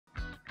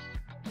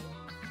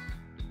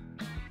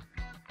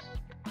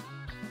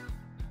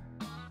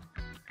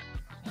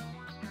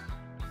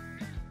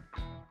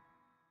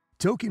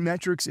Token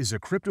Metrics is a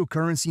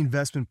cryptocurrency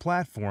investment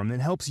platform that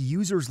helps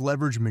users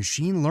leverage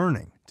machine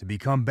learning to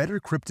become better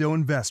crypto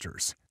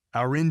investors.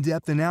 Our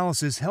in-depth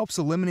analysis helps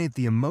eliminate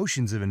the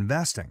emotions of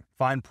investing,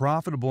 find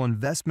profitable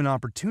investment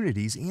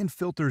opportunities, and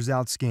filters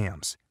out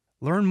scams.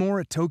 Learn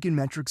more at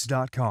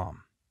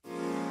tokenmetrics.com.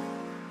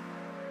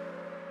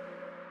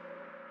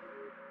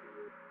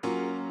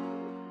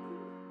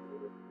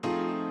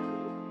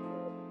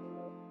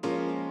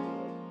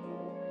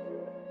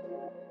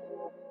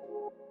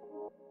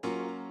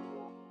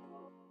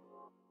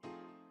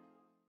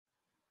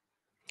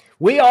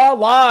 We are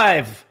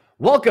live.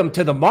 Welcome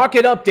to the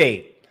Market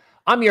Update.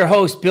 I'm your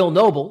host, Bill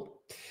Noble.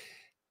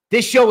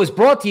 This show is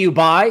brought to you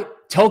by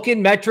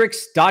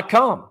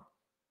tokenmetrics.com.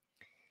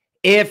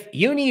 If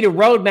you need a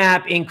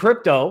roadmap in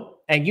crypto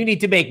and you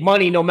need to make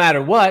money no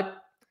matter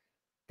what,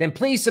 then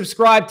please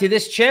subscribe to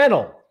this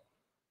channel.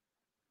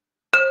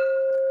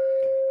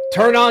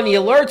 Turn on the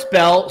alerts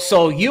bell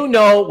so you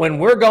know when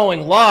we're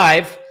going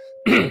live.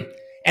 And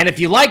if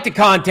you like the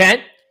content,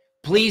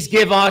 please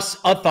give us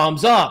a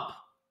thumbs up.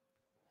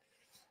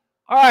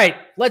 All right,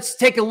 let's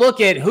take a look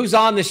at who's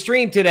on the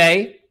stream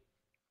today.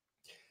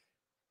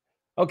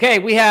 Okay,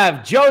 we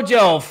have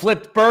Jojo,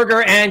 Flipped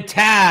Burger, and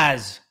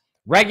Taz.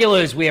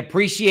 Regulars, we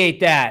appreciate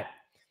that.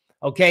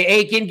 Okay,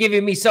 Aiken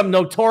giving me some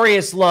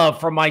notorious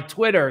love from my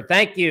Twitter.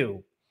 Thank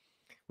you.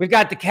 We've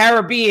got the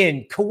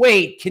Caribbean,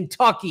 Kuwait,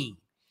 Kentucky,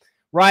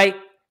 right?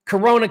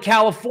 Corona,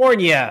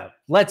 California.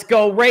 Let's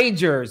go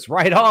Rangers,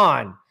 right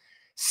on.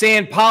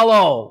 San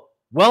Paulo,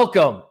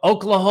 welcome.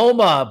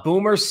 Oklahoma,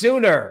 Boomer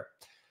Sooner.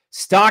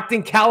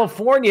 Stockton,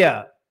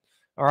 California.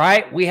 All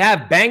right. We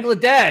have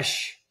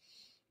Bangladesh,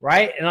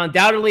 right? And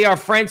undoubtedly our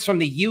friends from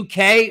the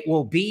UK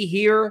will be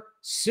here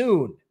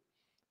soon.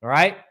 All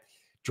right.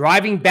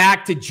 Driving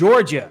back to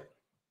Georgia.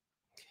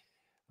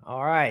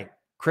 All right.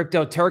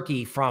 Crypto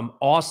Turkey from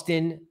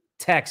Austin,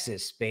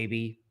 Texas,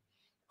 baby.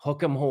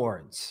 Hook 'em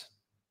horns.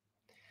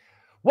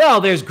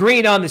 Well, there's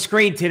green on the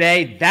screen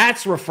today.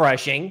 That's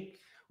refreshing.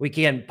 We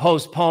can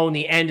postpone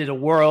the end of the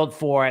world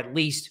for at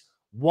least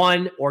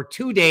 1 or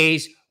 2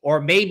 days, or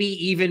maybe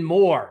even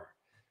more.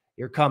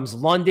 Here comes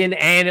London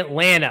and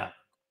Atlanta.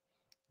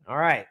 All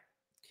right.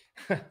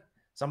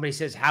 Somebody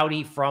says,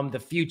 howdy from the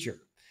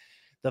future.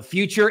 The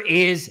future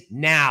is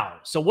now.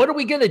 So what are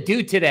we going to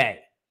do today?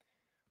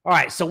 All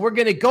right. So we're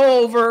going to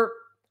go over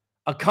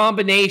a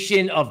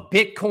combination of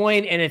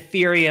Bitcoin and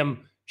Ethereum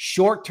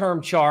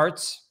short-term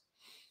charts.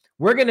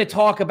 We're going to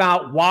talk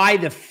about why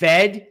the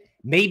Fed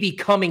may be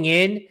coming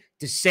in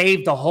to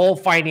save the whole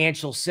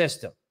financial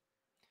system.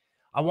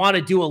 I want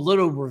to do a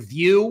little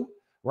review,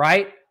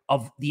 right,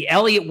 of the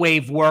Elliott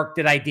wave work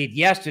that I did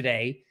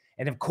yesterday.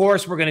 And of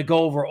course, we're going to go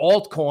over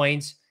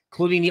altcoins,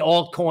 including the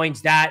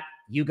altcoins that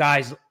you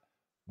guys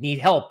need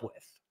help with.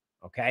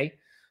 Okay.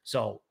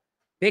 So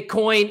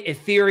Bitcoin,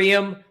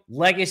 Ethereum,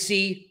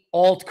 legacy,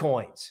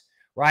 altcoins,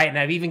 right? And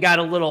I've even got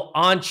a little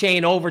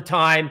on-chain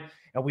overtime.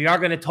 And we are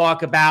going to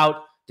talk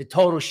about the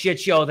total shit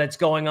show that's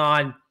going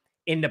on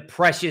in the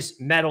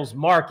precious metals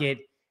market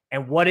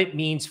and what it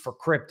means for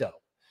crypto.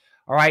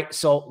 All right,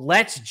 so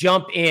let's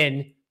jump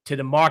in to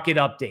the market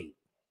update.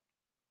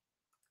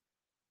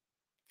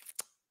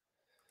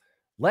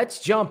 Let's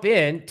jump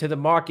in to the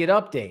market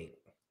update.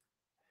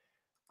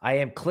 I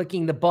am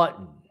clicking the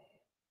button.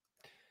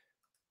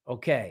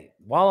 Okay,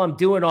 while I'm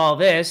doing all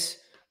this,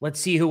 let's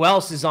see who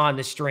else is on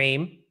the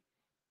stream.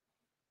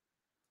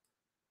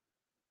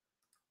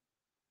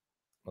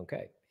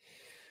 Okay,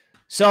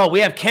 so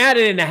we have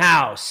Canada in the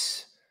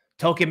house.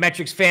 Token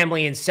Metrics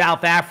family in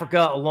South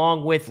Africa,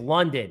 along with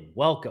London.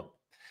 Welcome.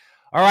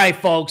 All right,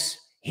 folks,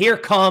 here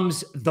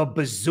comes the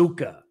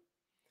bazooka,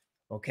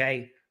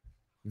 okay?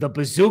 The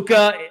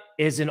bazooka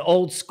is an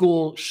old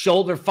school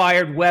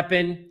shoulder-fired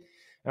weapon,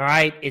 all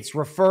right? It's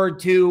referred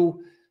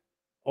to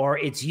or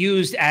it's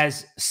used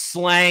as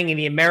slang in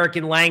the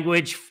American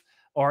language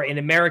or in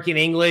American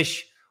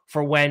English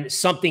for when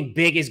something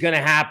big is going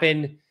to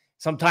happen.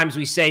 Sometimes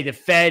we say the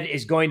Fed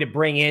is going to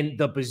bring in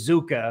the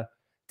bazooka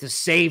to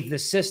save the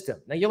system.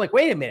 Now, you're like,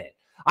 wait a minute.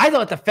 I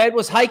thought the Fed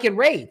was hiking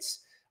rates.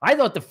 I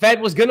thought the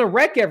Fed was going to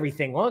wreck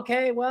everything.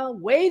 Okay, well,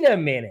 wait a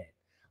minute.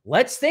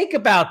 Let's think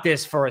about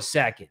this for a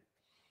second.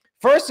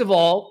 First of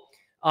all,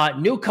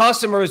 new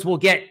customers will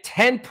get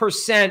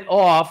 10%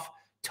 off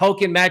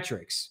Token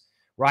Metrics,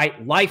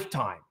 right?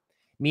 Lifetime.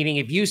 Meaning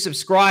if you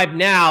subscribe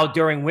now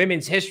during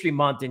Women's History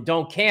Month and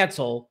don't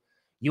cancel,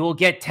 you will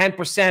get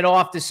 10%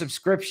 off the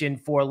subscription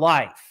for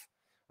life,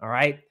 all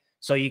right?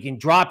 So you can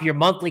drop your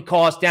monthly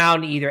cost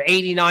down to either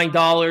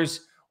 $89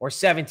 or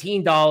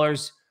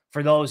 $17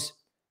 for those,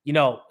 you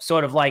know,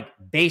 sort of like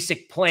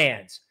basic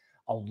plans.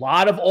 A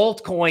lot of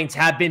altcoins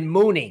have been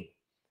mooning,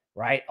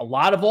 right? A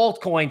lot of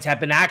altcoins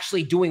have been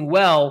actually doing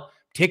well,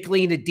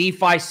 particularly in the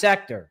DeFi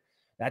sector.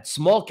 That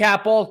small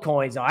cap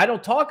altcoins, now I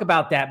don't talk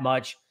about that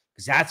much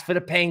because that's for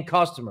the paying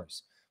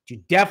customers. But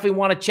you definitely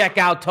want to check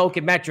out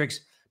Token Metrics,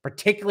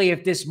 particularly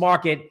if this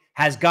market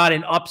has got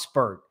an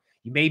upspurt.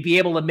 You may be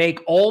able to make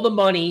all the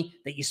money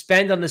that you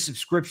spend on the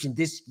subscription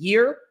this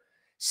year,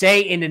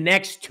 say in the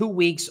next 2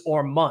 weeks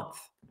or month.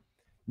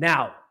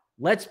 Now,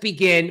 let's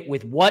begin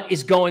with what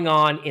is going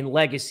on in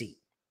legacy.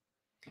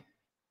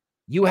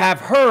 You have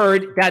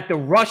heard that the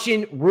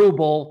Russian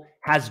ruble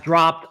has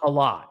dropped a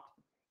lot.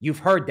 You've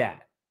heard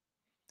that.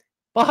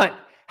 But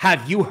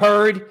have you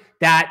heard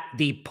that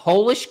the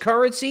Polish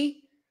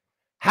currency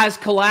has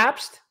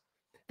collapsed?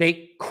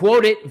 They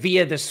quote it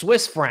via the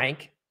Swiss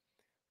franc,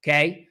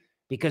 okay,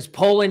 because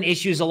Poland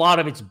issues a lot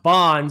of its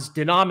bonds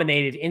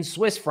denominated in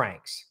Swiss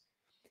francs.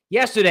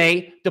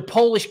 Yesterday, the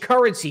Polish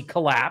currency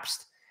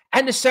collapsed,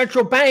 and the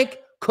central bank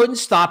couldn't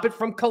stop it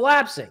from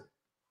collapsing.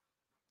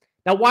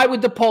 Now, why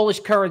would the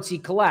Polish currency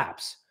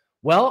collapse?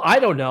 Well, I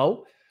don't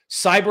know.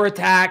 Cyber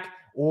attack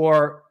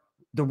or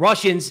the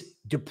Russians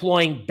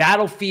deploying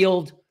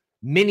battlefield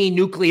mini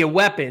nuclear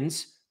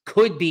weapons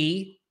could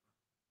be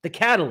the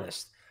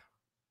catalyst.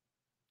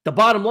 The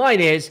bottom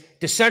line is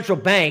the central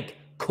bank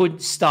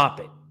couldn't stop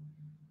it.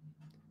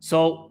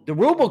 So the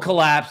ruble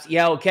collapsed.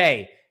 Yeah,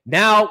 okay.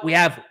 Now we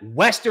have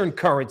Western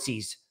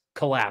currencies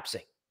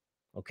collapsing.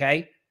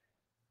 Okay.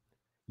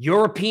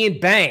 European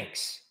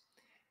banks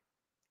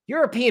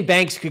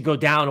could go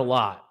down a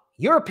lot.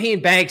 European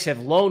banks have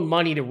loaned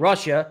money to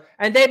Russia,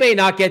 and they may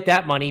not get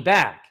that money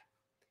back.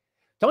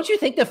 Don't you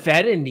think the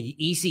Fed and the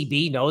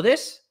ECB know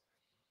this?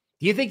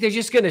 Do you think they're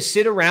just going to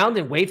sit around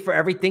and wait for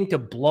everything to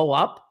blow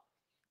up?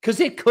 Because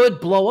it could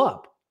blow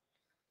up.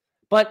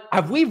 But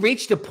have we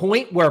reached a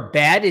point where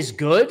bad is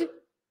good?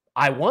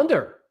 I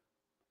wonder.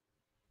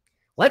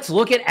 Let's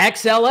look at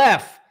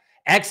XLF.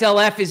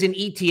 XLF is an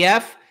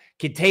ETF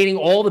containing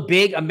all the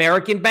big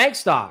American bank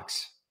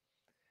stocks.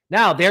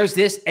 Now, there's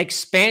this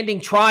expanding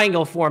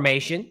triangle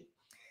formation,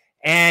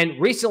 and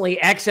recently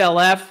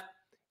XLF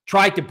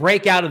tried to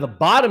break out of the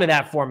bottom of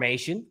that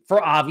formation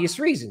for obvious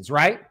reasons,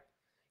 right?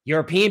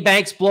 European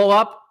banks blow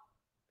up,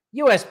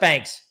 U.S.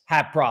 banks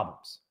have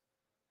problems.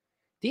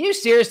 Do you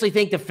seriously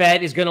think the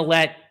Fed is going to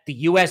let the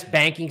U.S.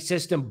 banking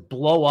system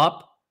blow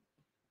up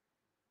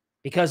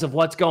because of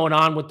what's going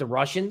on with the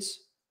Russians?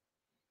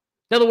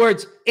 In other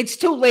words, it's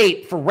too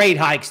late for rate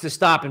hikes to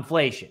stop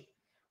inflation,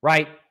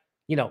 right?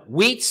 You know,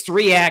 wheat's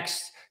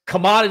 3x,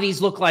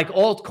 commodities look like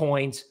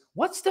altcoins.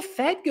 What's the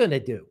Fed going to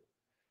do,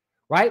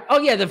 right? Oh,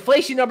 yeah, the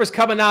inflation number's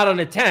coming out on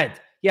the 10th.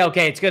 Yeah,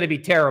 okay, it's going to be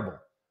terrible.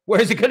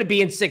 Where is it going to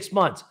be in 6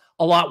 months?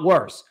 A lot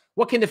worse.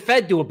 What can the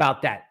Fed do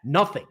about that?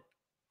 Nothing,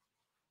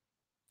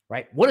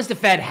 right? What does the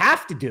Fed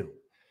have to do?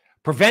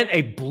 Prevent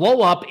a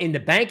blow up in the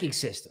banking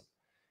system,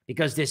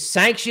 because this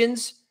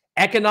sanctions,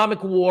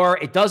 economic war,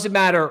 it doesn't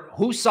matter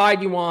whose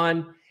side you're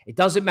on. It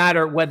doesn't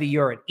matter whether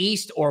you're at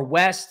East or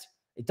West.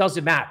 It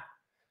doesn't matter.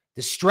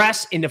 The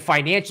stress in the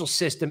financial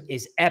system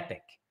is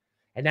epic.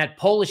 And that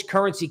Polish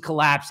currency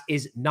collapse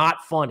is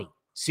not funny,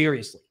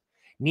 seriously.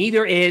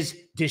 Neither is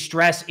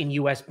distress in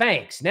U.S.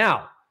 banks.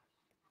 Now,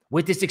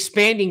 with this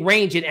expanding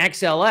range in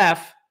XLF,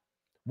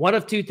 one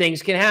of two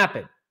things can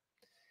happen.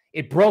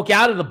 It broke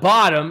out of the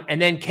bottom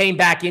and then came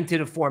back into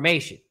the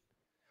formation.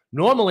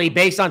 Normally,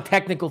 based on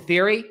technical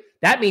theory,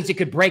 that means it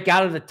could break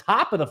out of the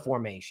top of the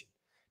formation.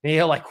 And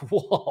you're like,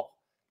 whoa.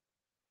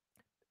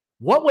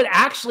 What would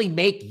actually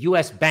make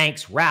U.S.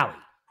 banks rally?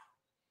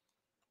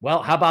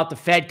 Well, how about the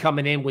Fed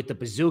coming in with the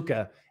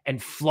bazooka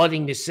and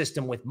flooding the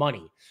system with money?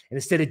 And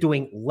instead of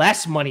doing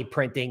less money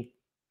printing,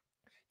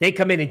 they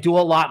come in and do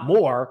a lot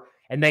more.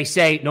 And they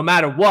say, no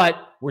matter what,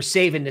 we're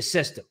saving the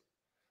system.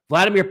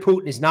 Vladimir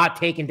Putin is not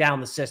taking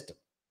down the system.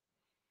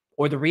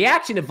 Or the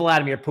reaction of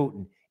Vladimir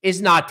Putin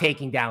is not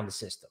taking down the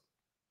system.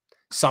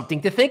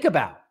 Something to think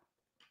about.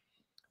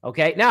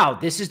 Okay, now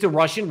this is the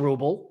Russian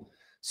ruble.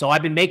 So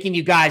I've been making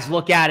you guys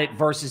look at it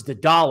versus the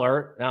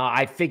dollar. Now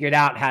I figured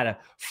out how to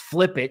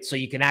flip it so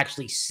you can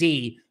actually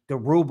see the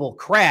ruble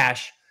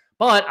crash.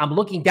 But I'm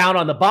looking down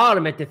on the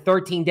bottom at the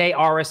 13-day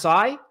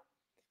RSI.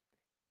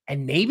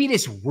 And maybe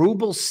this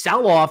ruble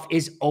sell-off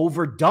is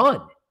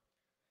overdone.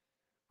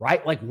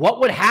 Right? Like, what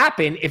would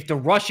happen if the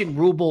Russian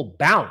ruble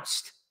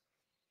bounced?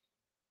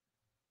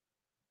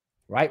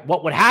 Right?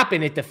 What would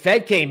happen if the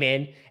Fed came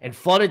in and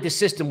flooded the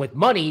system with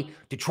money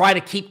to try to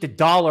keep the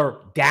dollar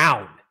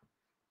down?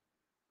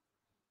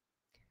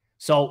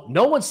 So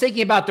no one's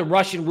thinking about the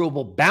Russian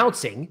ruble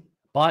bouncing,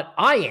 but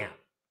I am,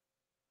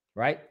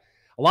 right?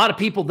 A lot of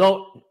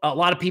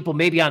people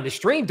maybe on the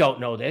stream don't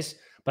know this,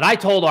 but I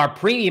told our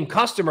premium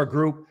customer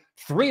group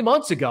 3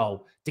 months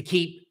ago to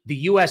keep the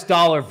US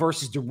dollar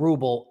versus the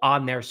ruble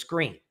on their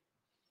screen.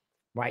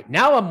 Right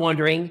now, I'm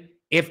wondering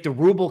if the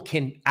ruble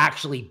can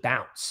actually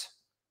bounce.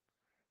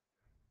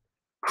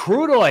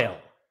 Crude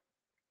oil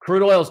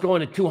is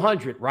going to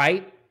 200,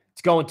 right?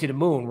 It's going to the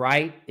moon,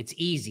 right? It's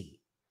easy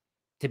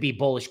to be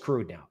bullish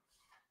crude now.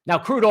 Now,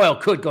 crude oil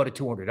could go to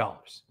 $200.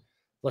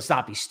 Let's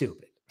not be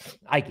stupid.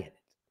 I get it.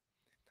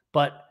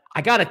 But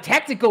I got a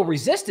technical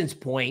resistance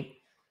point,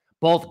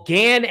 both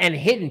GAN and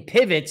hidden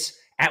pivots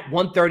at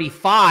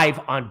 135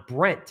 on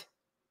Brent.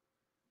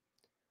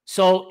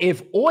 So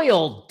if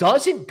oil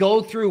doesn't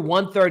go through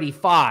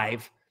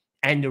 135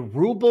 and the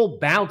ruble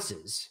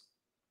bounces,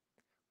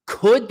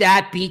 could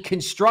that be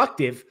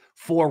constructive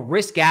for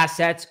risk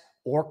assets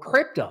or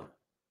crypto?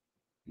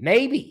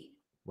 Maybe,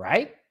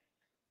 right?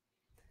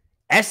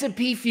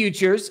 S&P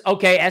futures,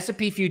 okay,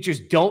 S&P futures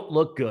don't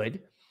look good,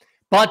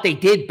 but they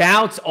did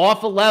bounce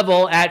off a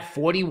level at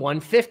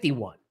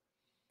 41.51.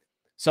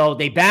 So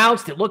they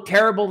bounced. It looked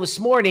terrible this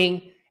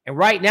morning. And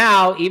right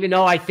now, even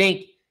though I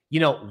think,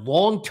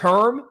 long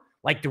term,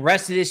 like the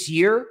rest of this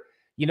year,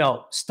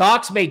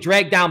 stocks may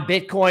drag down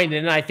Bitcoin.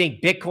 And I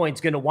think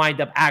Bitcoin's going to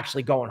wind up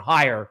actually going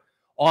higher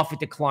off a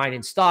decline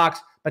in stocks.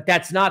 But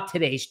that's not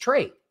today's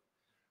trade,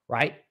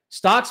 right?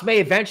 Stocks may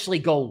eventually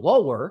go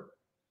lower,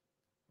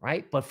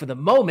 right? But for the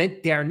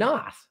moment, they're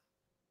not.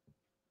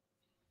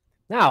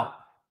 Now,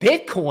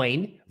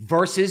 Bitcoin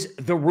versus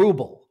the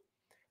ruble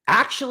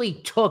actually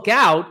took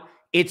out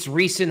its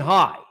recent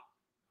high.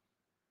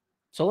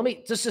 So let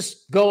me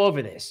just go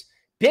over this.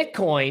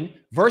 Bitcoin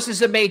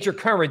versus a major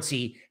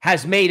currency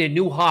has made a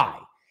new high,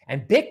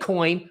 and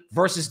Bitcoin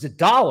versus the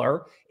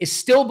dollar is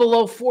still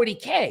below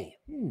 40K.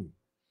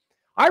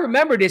 I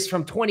remember this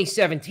from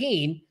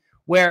 2017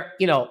 where,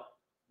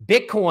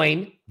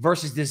 Bitcoin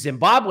versus the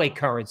Zimbabwe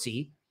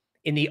currency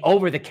in the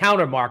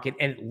over-the-counter market,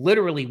 and it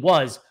literally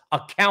was a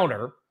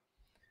counter,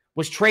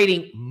 was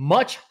trading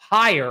much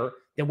higher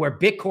than where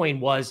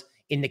Bitcoin was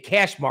in the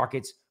cash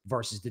markets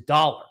versus the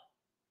dollar.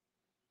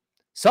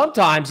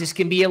 Sometimes this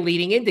can be a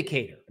leading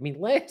indicator. I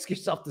mean, ask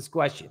yourself this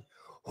question.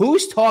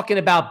 Who's talking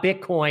about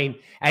Bitcoin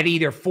at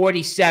either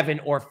 47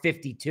 or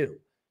 52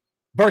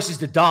 versus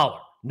the dollar?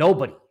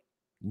 Nobody.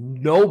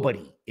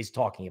 Nobody is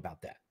talking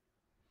about that.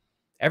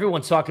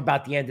 Everyone's talking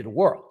about the end of the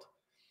world,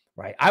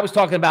 right? I was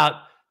talking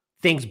about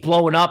things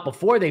blowing up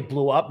before they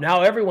blew up.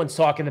 Now everyone's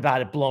talking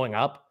about it blowing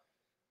up,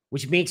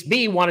 which makes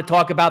me want to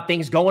talk about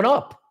things going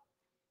up.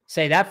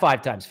 Say that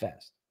 5 times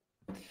fast.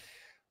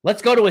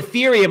 Let's go to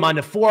Ethereum on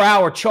the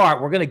 4-hour chart.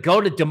 We're going to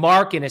go to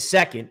DeMark in a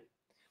second.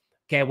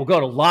 Okay, we'll go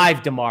to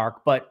live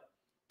DeMark, but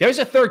there's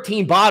a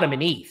 13 bottom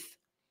in ETH,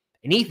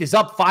 and ETH is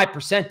up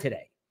 5%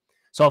 today.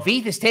 So if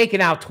ETH is taken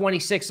out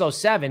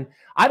 2607,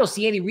 I don't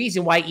see any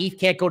reason why ETH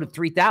can't go to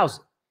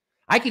 3,000.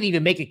 I could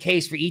even make a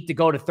case for ETH to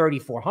go to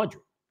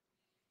 3,400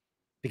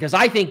 because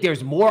I think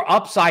there's more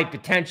upside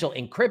potential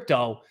in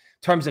crypto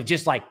in terms of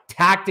just like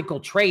tactical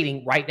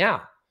trading right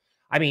now.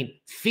 I mean,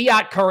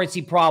 fiat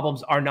currency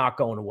problems are not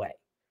going away,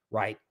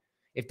 right?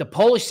 If the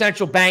Polish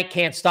central bank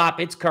can't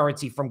stop its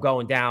currency from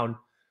going down,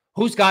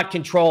 who's got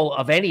control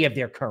of any of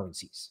their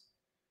currencies,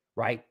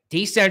 right?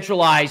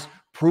 Decentralized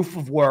proof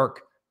of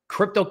work,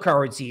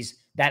 cryptocurrencies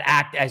that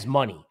act as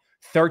money.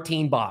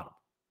 13 bottom.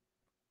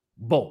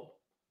 Boom.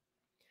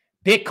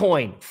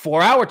 Bitcoin,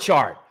 4-hour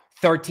chart,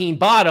 13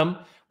 bottom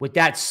with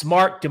that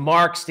smart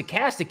DeMark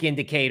stochastic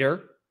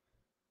indicator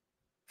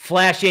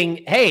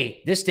flashing,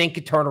 hey, this thing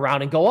could turn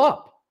around and go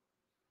up.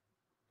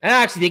 And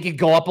I actually think it could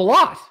go up a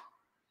lot.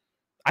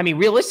 I mean,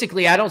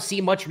 realistically, I don't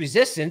see much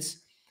resistance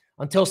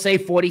until, say,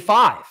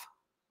 45.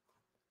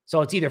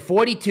 So it's either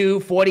 42,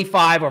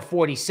 45, or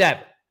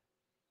 47.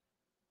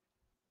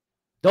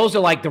 Those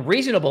are like the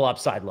reasonable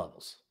upside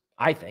levels,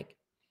 I think.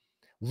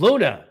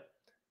 Luna,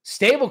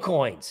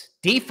 stablecoins,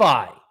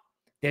 DeFi.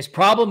 There's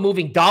problem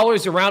moving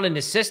dollars around in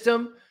the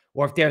system,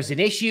 or if there's an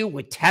issue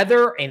with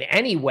Tether in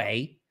any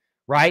way,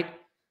 right?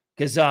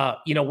 Because,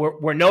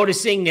 we're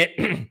noticing that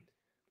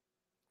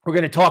we're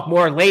going to talk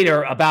more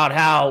later about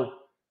how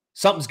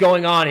something's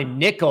going on in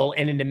nickel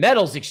and in the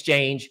metals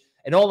exchange.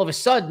 And all of a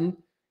sudden,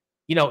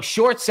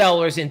 short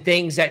sellers and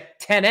things at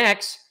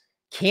 10X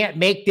can't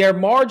make their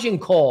margin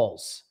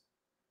calls.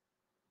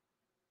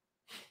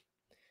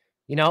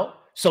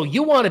 So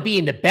you want to be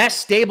in the best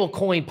stable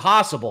coin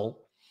possible,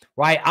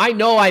 right? I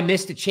know I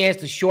missed a chance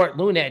to short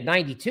Luna at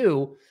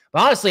 92,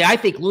 but honestly, I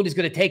think Luna is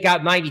going to take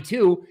out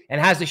 92 and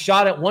has a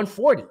shot at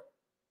 140.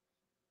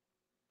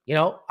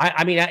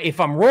 I mean,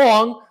 if I'm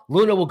wrong,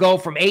 Luna will go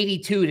from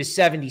 82 to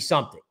 70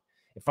 something.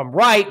 If I'm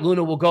right,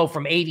 Luna will go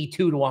from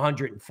 82 to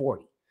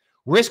 140.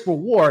 Risk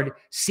reward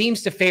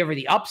seems to favor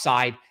the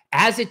upside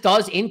as it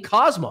does in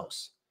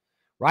Cosmos,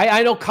 right?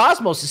 I know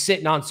Cosmos is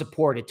sitting on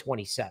support at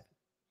 27.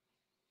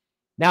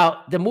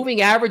 Now, the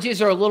moving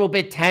averages are a little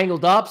bit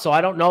tangled up, so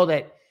I don't know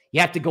that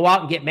you have to go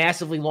out and get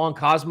massively long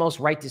Cosmos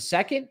right this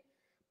second,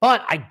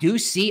 but I do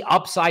see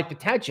upside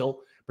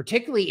potential,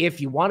 particularly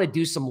if you want to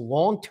do some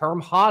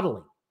long-term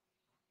hodling,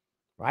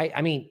 right?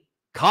 I mean,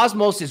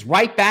 Cosmos is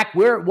right back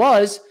where it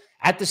was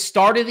at the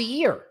start of the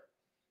year.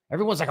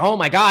 Everyone's like, oh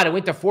my God, I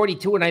went to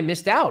 42 and I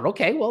missed out.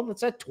 Okay, well,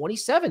 it's at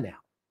 27 now.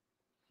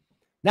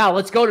 Now,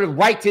 let's go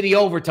right to the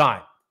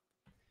overtime.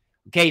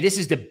 Okay, this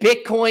is the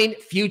Bitcoin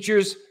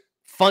futures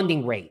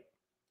funding rate.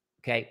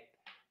 Okay,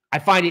 I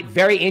find it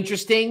very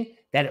interesting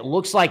that it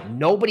looks like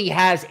nobody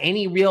has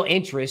any real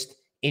interest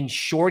in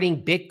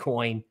shorting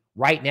Bitcoin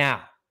right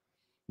now.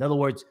 In other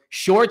words,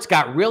 shorts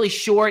got really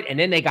short and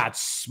then they got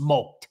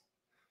smoked.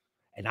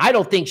 And I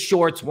don't think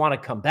shorts want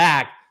to come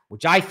back,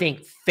 which I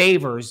think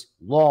favors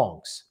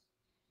longs.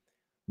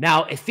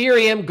 Now,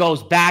 Ethereum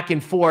goes back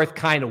and forth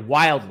kind of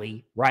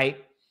wildly,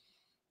 right?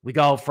 We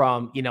go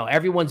from,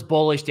 everyone's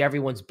bullish to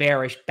everyone's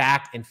bearish,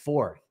 back and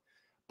forth.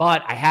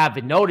 But I have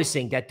been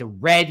noticing that the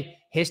red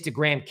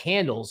histogram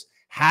candles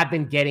have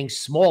been getting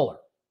smaller.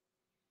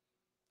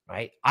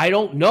 right? I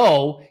don't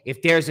know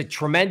if there's a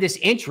tremendous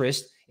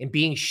interest in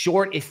being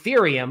short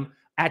Ethereum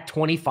at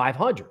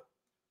 2,500,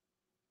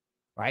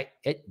 right?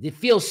 It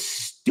feels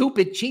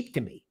stupid cheap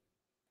to me.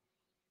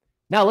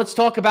 Now let's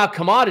talk about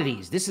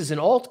commodities. This is an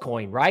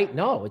altcoin, right?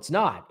 No, it's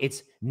not.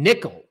 It's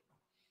nickel,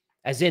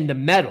 as in the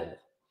metal,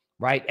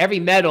 right? Every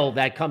metal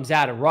that comes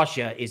out of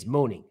Russia is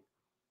mooning,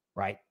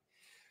 right?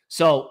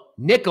 So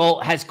nickel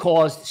has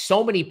caused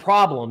so many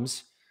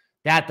problems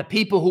that the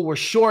people who were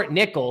short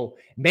nickel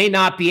may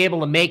not be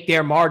able to make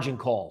their margin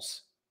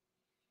calls.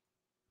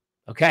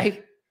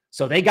 Okay?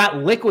 So they got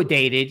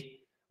liquidated,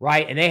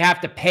 right? And they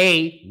have to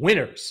pay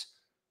winners.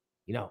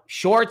 You know,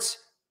 shorts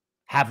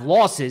have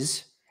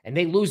losses and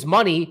they lose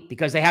money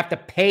because they have to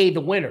pay the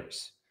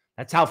winners.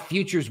 That's how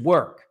futures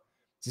work.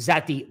 This is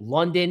at the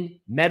London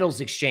Metals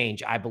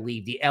Exchange, I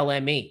believe, the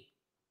LME.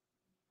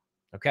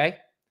 Okay?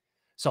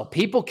 So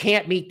people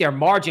can't meet their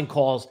margin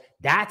calls.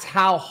 That's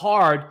how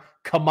hard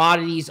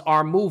commodities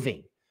are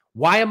moving.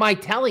 Why am I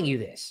telling you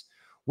this?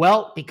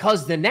 Well,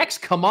 because the next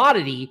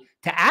commodity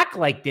to act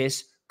like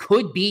this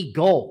could be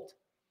gold.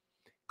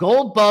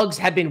 Gold bugs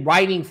have been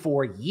writing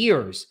for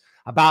years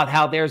about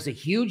how there's a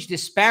huge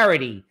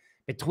disparity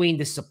between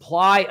the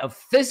supply of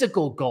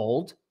physical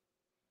gold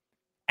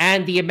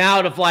and the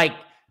amount of like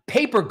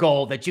paper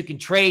gold that you can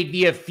trade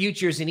via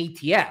futures and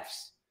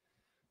ETFs.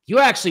 You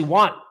actually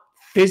want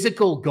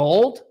physical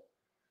gold,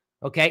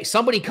 okay?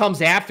 Somebody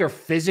comes after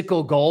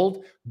physical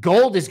gold,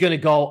 gold is going to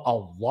go a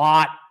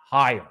lot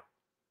higher,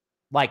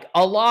 like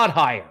a lot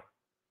higher,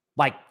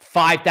 like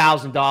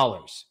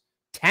 $5,000,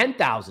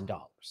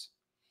 $10,000,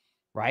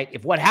 right?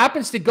 If what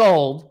happens to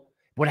gold,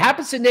 what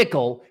happens to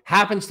nickel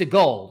happens to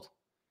gold,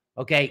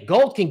 okay,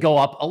 gold can go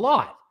up a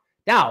lot.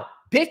 Now,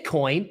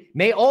 Bitcoin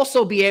may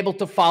also be able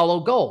to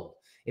follow gold.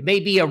 It may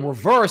be a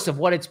reverse of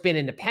what it's been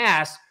in the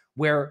past,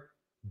 where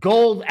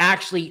gold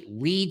actually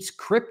leads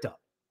crypto,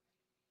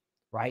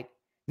 right?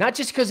 Not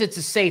just because it's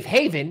a safe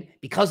haven,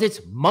 because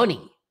it's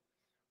money,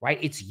 right?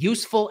 It's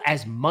useful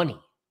as money.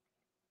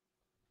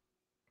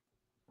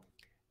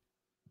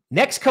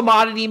 Next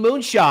commodity,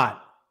 moonshot.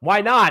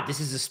 Why not? This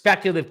is a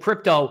speculative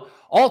crypto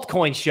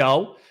altcoin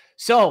show.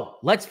 So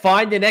let's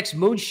find the next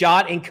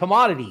moonshot in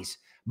commodities.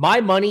 My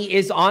money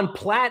is on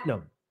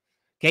platinum.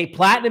 Okay,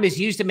 platinum is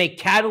used to make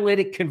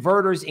catalytic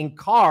converters in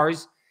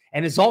cars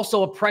and is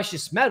also a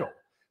precious metal.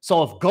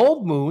 So if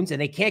gold moons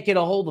and they can't get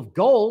a hold of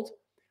gold,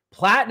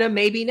 platinum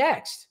may be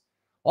next.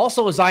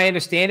 Also, as I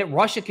understand it,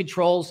 Russia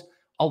controls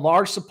a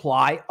large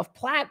supply of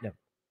platinum.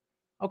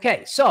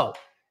 Okay, so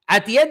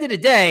at the end of the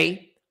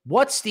day,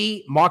 what's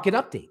the market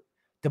update?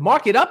 The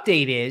market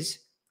update is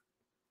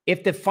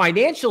if the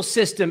financial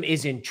system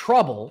is in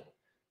trouble,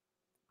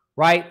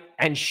 right,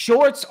 and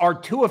shorts are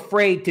too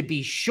afraid to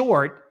be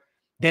short,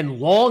 then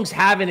longs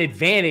have an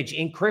advantage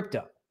in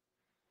crypto.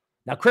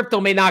 Now, crypto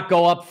may not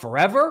go up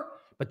forever,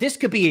 but this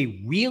could be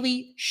a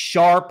really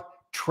sharp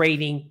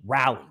trading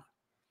rally.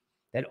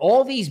 That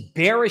all these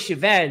bearish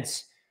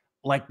events,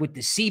 like with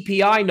the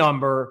CPI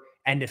number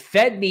and the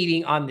Fed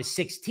meeting on the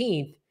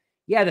 16th,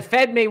 yeah, the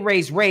Fed may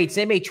raise rates.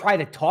 They may try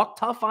to talk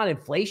tough on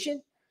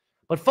inflation.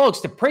 But folks,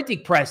 the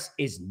printing press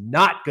is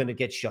not going to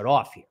get shut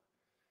off here.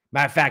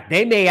 Matter of fact,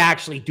 they may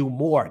actually do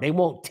more. They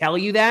won't tell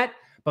you that,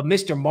 but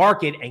Mr.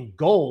 Market and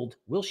gold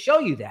will show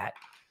you that.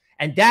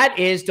 And that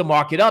is the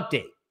market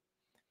update.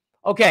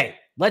 Okay,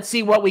 let's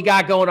see what we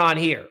got going on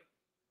here.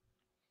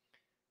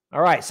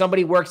 All right,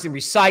 somebody works in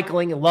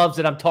recycling and loves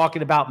that I'm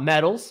talking about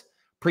metals.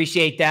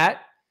 Appreciate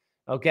that.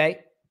 Okay.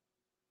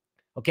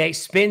 Okay,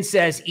 Spin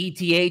says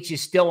ETH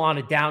is still on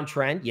a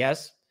downtrend.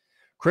 Yes.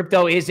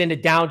 Crypto is in a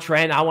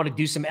downtrend. I want to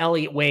do some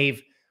Elliott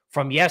wave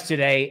from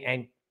yesterday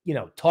and, you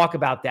know, talk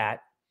about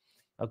that.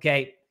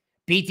 Okay.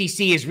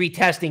 BTC is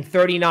retesting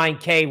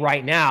 39K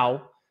right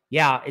now.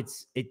 Yeah,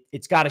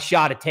 it's got a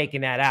shot at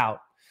taking that out.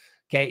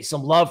 Okay,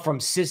 some love from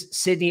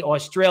Sydney,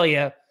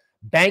 Australia.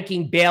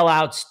 Banking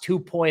bailouts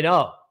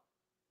 2.0.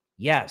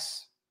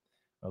 Yes.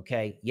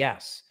 Okay,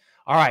 yes.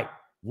 All right,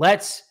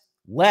 let's,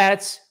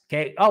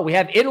 okay. Oh, we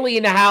have Italy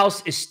in the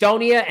house,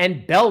 Estonia,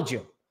 and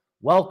Belgium.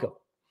 Welcome.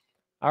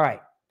 All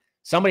right.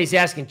 Somebody's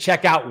asking,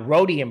 check out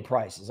rhodium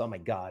prices. Oh my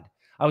God.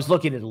 I was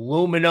looking at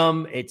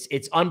aluminum.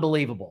 It's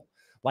unbelievable.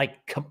 Like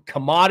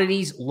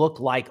commodities look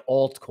like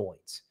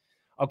altcoins.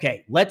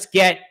 Okay, let's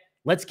get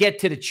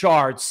to the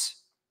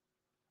charts.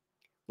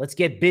 Let's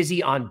get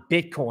busy on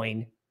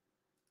Bitcoin.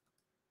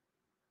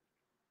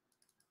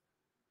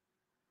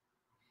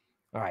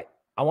 All right,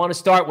 I want to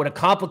start with a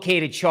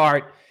complicated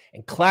chart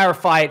and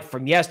clarify it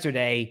from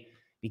yesterday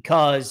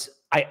because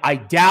I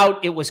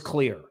doubt it was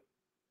clear.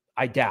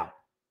 I doubt.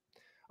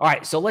 All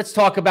right, so let's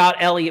talk about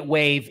Elliott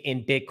wave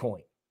in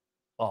Bitcoin.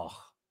 Oh.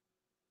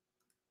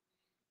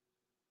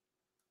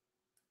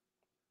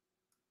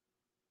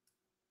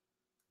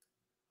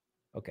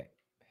 Okay.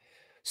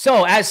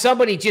 So as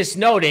somebody just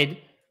noted,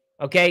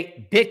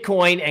 okay,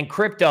 Bitcoin and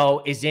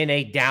crypto is in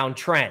a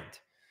downtrend.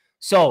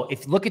 So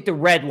if you look at the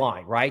red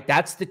line, right,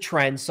 that's the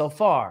trend so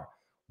far.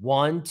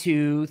 1,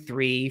 2,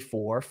 3,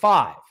 4,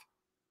 5.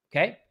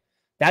 Okay.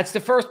 That's the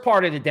first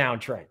part of the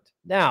downtrend.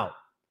 Now,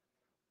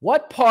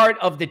 what part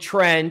of the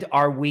trend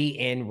are we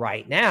in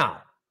right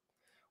now?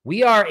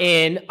 We are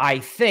in, I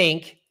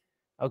think,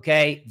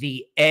 okay,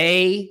 the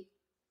A,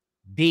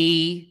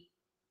 B,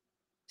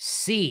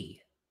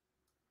 C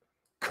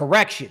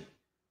correction.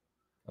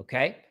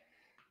 Okay.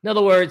 In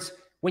other words,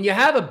 when you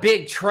have a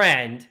big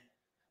trend,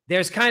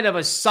 there's kind of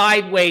a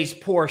sideways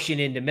portion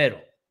in the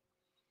middle.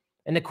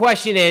 And the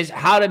question is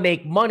how to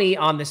make money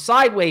on the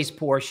sideways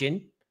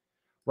portion,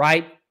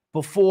 right?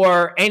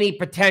 Before any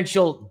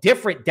potential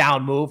different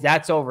down move.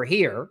 That's over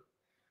here,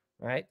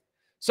 right?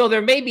 So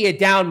there may be a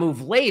down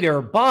move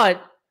later,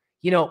 but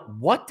you know,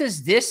 what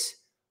does this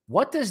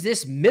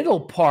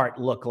middle part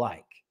look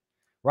like,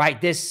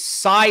 right? This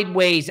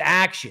sideways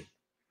action,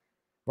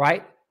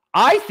 right?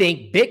 I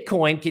think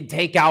Bitcoin can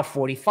take out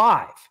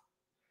 45.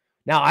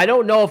 Now, I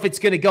don't know if it's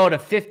going to go to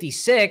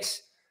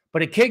 56,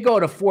 but it could go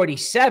to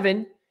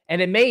 47,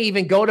 and it may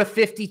even go to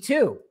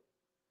 52.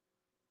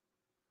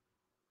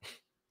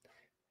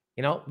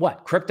 You know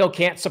what? Crypto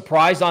can't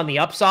surprise on the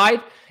upside.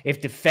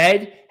 If the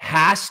Fed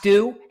has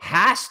to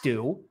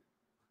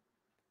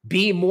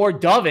be more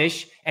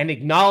dovish and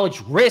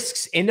acknowledge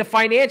risks in the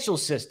financial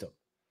system.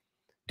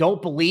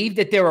 Don't believe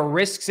that there are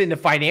risks in the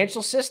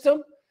financial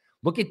system?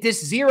 Look at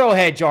this Zero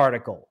Hedge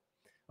article.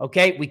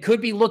 Okay, we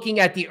could be looking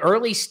at the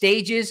early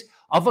stages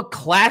of a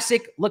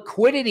classic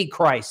liquidity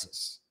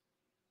crisis.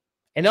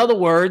 In other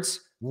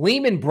words,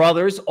 Lehman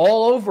Brothers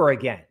all over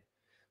again.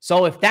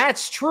 So if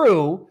that's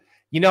true,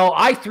 you know,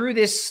 I threw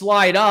this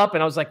slide up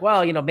and I was like,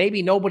 well, you know,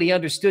 maybe nobody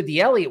understood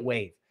the Elliott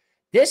wave.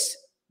 This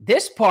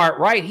part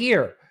right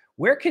here,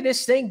 where can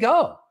this thing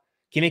go?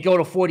 Can it go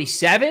to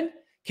 47?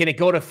 Can it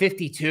go to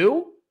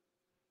 52?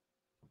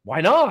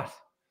 Why not?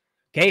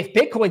 Okay, if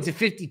Bitcoin's at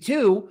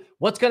 52,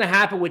 what's going to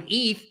happen with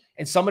ETH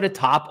and some of the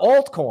top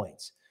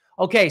altcoins?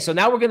 Okay, so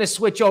now we're going to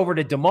switch over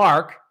to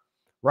DeMark,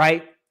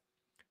 right?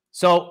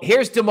 So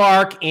here's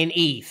DeMark in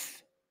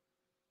ETH.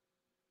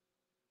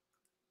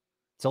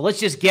 So let's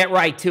just get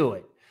right to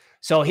it.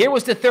 So here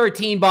was the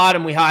 13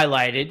 bottom we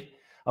highlighted.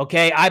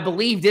 Okay, I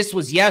believe this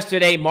was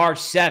yesterday, March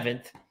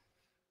 7th.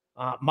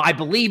 I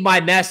believe my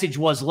message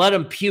was let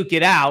them puke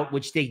it out,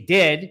 which they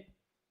did.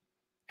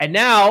 And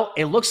now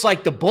it looks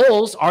like the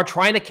bulls are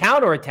trying to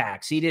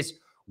counterattack. See this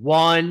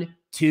 1,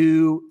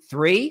 2,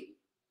 3,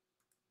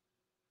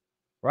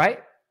 right?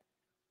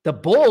 The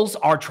bulls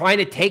are trying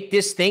to take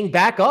this thing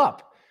back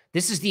up.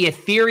 This is the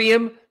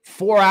Ethereum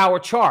 4-hour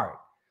chart.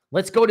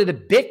 Let's go to the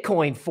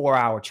Bitcoin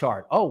 4-hour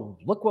chart. Oh,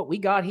 look what we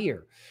got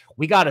here.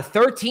 We got a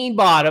 13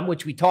 bottom,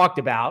 which we talked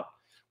about.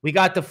 We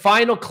got the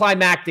final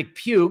climactic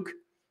puke,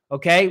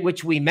 okay,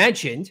 which we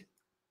mentioned,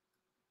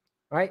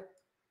 right?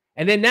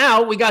 And then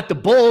now we got the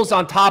bulls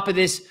on top of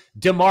this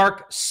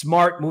DeMark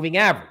smart moving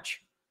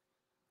average.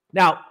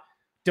 Now,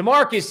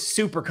 DeMark is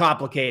super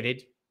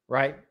complicated,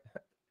 right?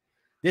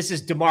 This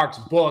is DeMark's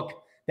book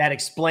that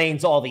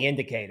explains all the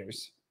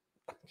indicators.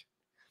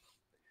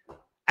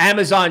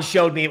 Amazon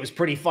showed me, it was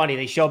pretty funny.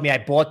 They showed me I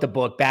bought the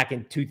book back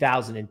in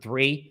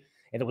 2003,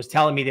 and it was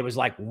telling me there was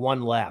like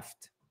one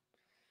left,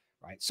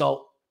 right?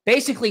 So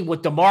basically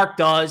what DeMark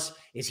does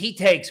is he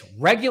takes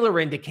regular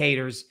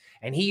indicators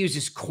and he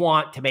uses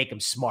quant to make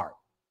them smart.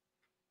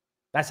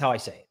 That's how I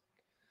say it.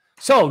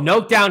 So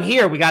note down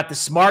here, we got the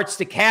smart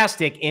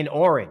stochastic in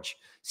orange.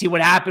 See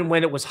what happened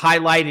when it was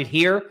highlighted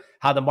here,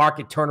 how the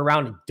market turned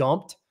around and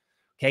dumped?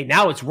 Okay,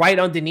 now it's right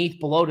underneath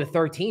below the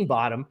 13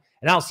 bottom.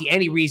 And I don't see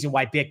any reason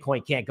why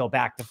Bitcoin can't go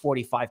back to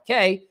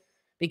 45K,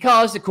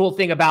 because the cool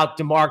thing about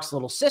DeMark's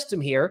little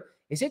system here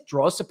is it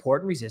draws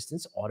support and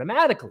resistance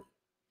automatically.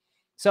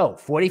 So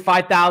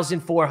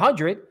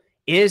 45,400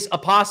 is a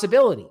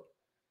possibility.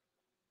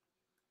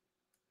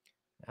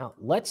 Now,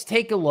 let's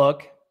take a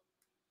look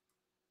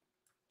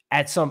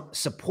at some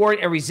support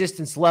and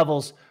resistance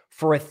levels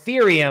for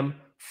Ethereum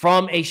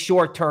from a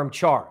short-term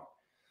chart.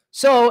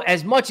 So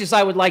as much as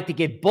I would like to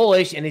get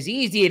bullish, and as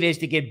easy it is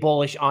to get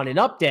bullish on an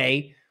up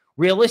day,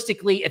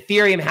 realistically,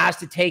 Ethereum has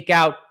to take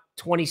out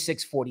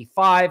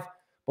 2645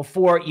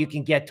 before you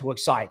can get too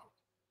excited.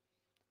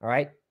 All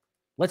right.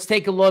 Let's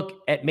take a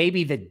look at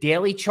maybe the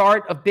daily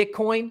chart of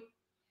Bitcoin.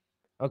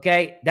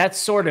 Okay. That's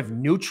sort of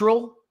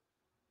neutral.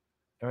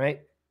 All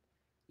right.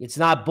 It's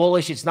not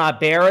bullish. It's not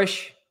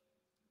bearish.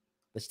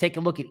 Let's take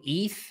a look at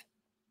ETH.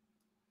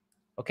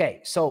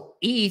 Okay. So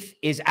ETH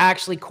is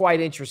actually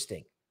quite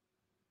interesting.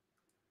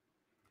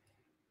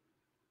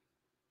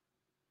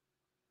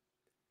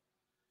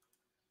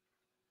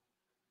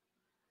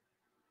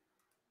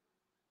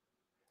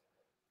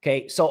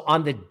 Okay, so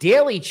on the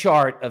daily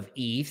chart of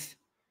ETH,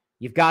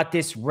 you've got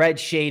this red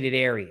shaded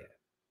area.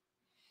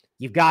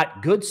 You've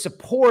got good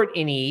support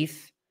in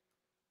ETH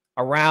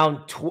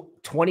around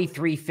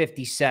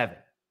 2357.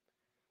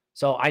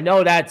 So I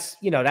know that's,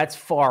 you know, that's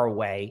far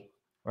away,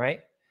 right?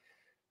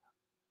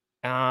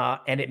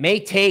 And it may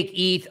take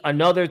ETH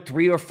another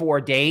 3 or 4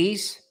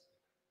 days.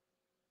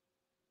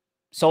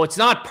 So it's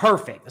not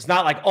perfect. It's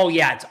not like, oh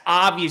yeah, it's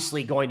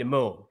obviously going to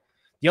move.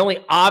 The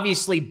only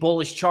obviously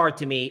bullish chart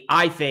to me,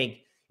 I think,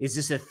 is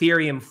this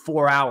Ethereum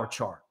 4-hour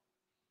chart.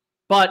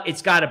 But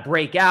it's got to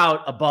break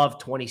out above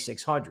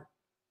 2600.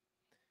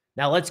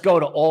 Now let's go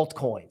to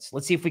altcoins.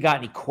 Let's see if we got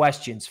any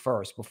questions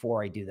first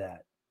before I do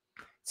that.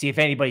 See if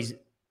anybody's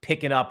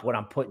picking up what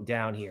I'm putting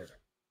down here.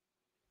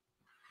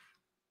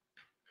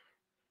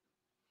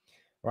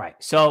 Right.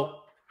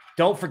 So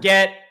don't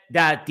forget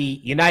that the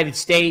United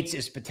States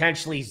is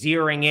potentially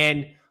zeroing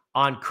in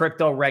on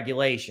crypto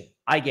regulation.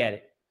 I get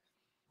it.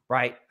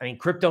 Right. I mean,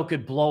 crypto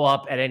could blow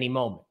up at any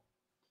moment.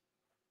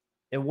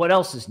 And what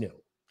else is new?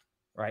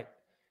 Right.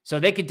 So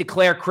they could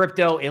declare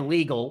crypto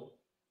illegal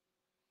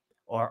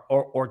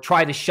or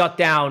try to shut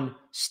down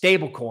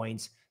stable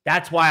coins.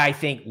 That's why I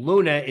think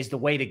Luna is the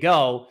way to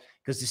go,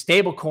 because the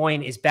stable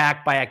coin is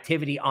backed by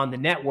activity on the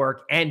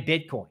network and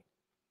Bitcoin.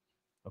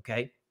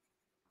 Okay.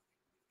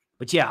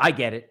 But yeah, I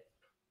get it.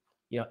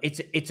 You know,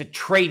 it's a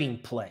trading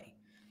play.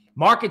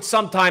 Markets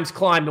sometimes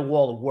climb the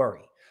wall of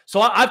worry. So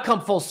I've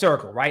come full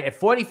circle, right? At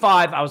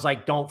 45, I was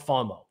like, don't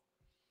FOMO,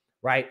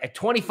 right? At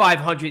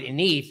 2,500 in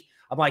ETH,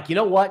 I'm like, you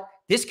know what?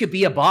 This could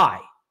be a buy.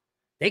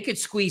 They could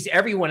squeeze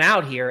everyone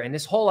out here. And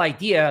this whole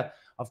idea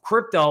of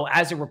crypto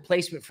as a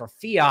replacement for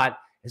fiat,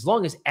 as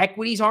long as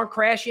equities aren't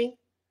crashing,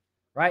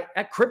 right?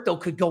 That crypto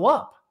could go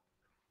up.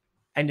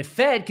 And the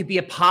Fed could be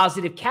a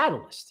positive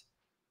catalyst.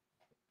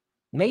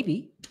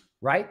 Maybe,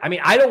 right? I mean,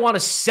 I don't want to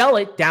sell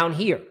it down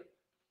here.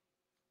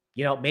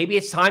 You know, maybe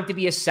it's time to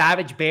be a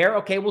savage bear.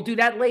 Okay, we'll do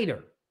that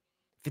later.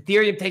 If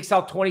Ethereum takes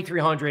out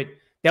 2,300,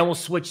 then we'll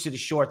switch to the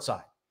short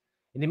side.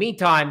 In the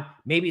meantime,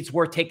 maybe it's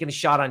worth taking a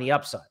shot on the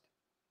upside.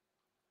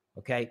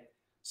 Okay,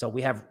 so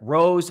we have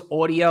Rose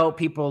Audio.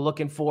 People are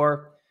looking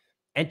for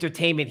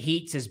Entertainment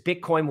Heat says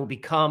Bitcoin will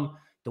become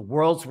the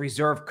world's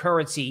reserve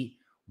currency.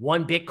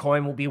 One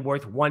Bitcoin will be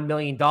worth $1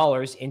 million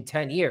in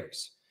 10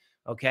 years.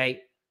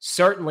 Okay,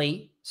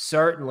 certainly.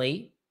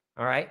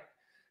 All right.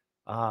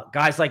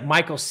 Guys like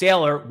Michael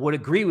Saylor would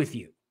agree with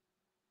you.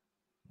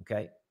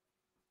 Okay.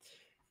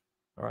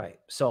 All right.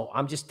 So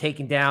I'm just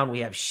taking down. We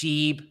have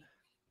Sheeb,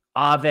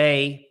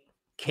 Aave,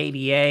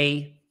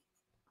 KDA.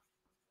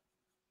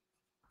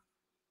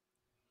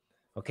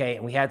 Okay.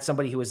 And we had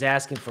somebody who was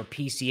asking for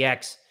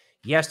PCX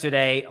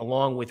yesterday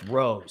along with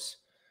Rose.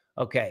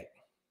 Okay.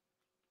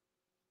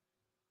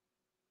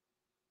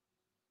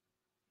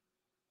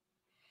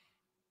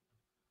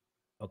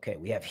 Okay.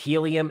 We have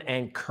Helium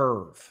and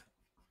Curve.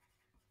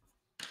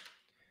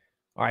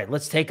 All right.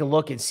 Let's take a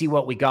look and see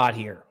what we got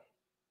here.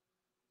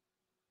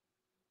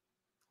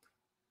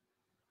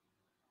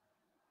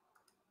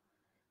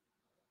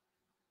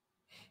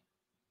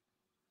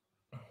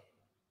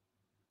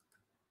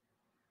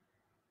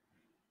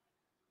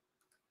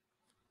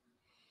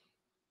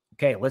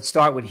 Okay, let's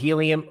start with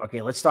Helium.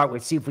 Okay, let's start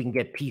with, see if we can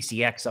get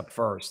PCX up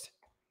first.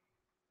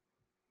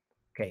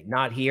 Okay,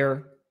 not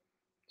here.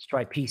 Let's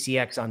try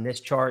PCX on this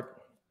chart.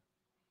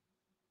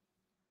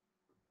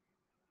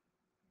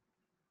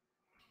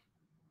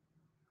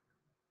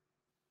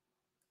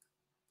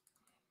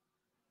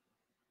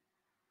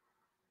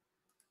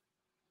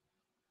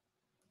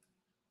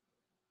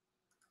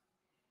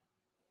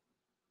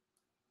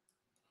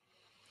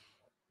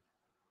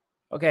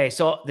 Okay,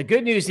 so the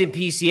good news in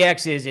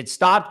PCX is it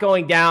stopped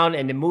going down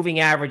and the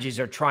moving averages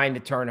are trying to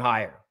turn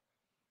higher.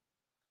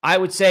 I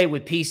would say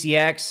with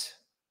PCX,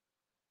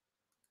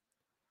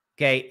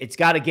 okay, it's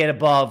got to get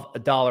above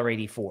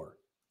 $1.84.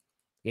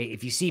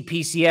 If you see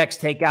PCX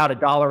take out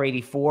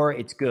 $1.84,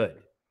 it's good,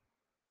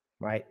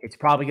 right? It's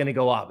probably going to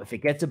go up. If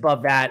it gets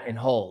above that and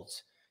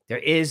holds, there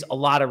is a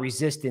lot of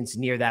resistance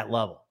near that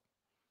level.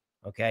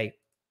 Okay,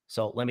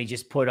 so let me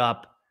just put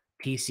up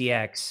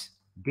PCX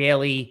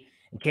daily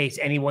in case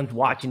anyone's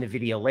watching the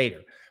video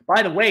later.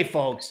 By the way,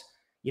 folks,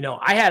 you know,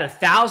 I had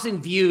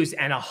 1,000 views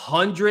and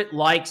 100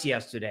 likes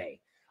yesterday.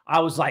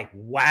 I was like,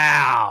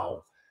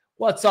 wow,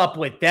 what's up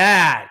with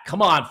that?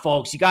 Come on,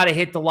 folks. You got to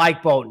hit the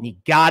like button. You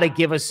got to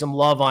give us some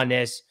love on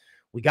this.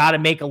 We got to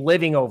make a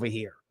living over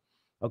here.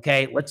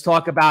 Okay, let's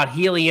talk about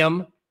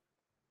Helium.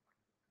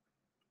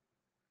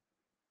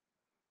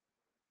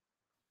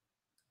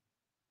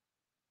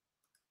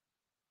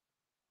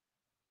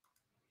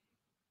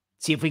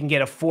 See if we can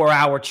get a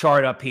 4-hour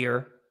chart up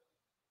here.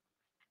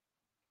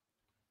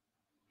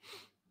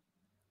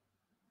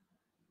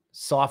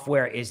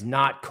 Software is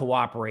not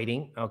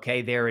cooperating.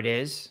 Okay, there it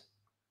is.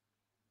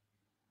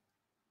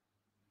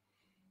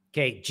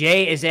 Okay,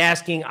 Jay is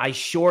asking, I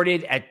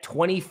shorted at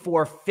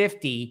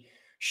 24.50.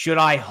 Should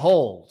I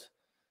hold?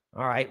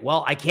 All right,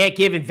 well, I can't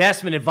give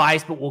investment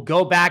advice, but we'll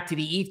go back to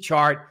the ETH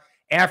chart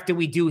after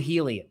we do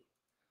Helium.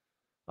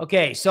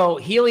 Okay, so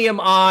Helium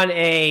on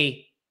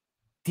a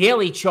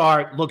daily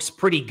chart looks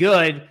pretty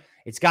good.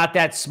 It's got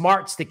that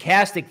smart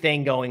stochastic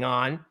thing going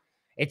on.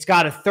 It's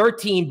got a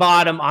 13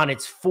 bottom on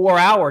its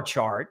 4-hour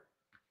chart.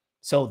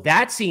 So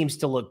that seems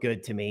to look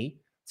good to me.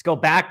 Let's go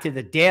back to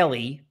the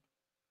daily.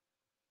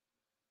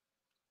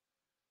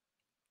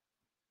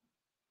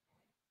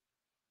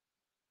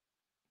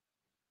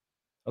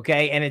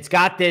 Okay, and it's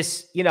got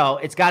this, you know,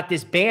 it's got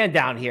this band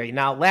down here.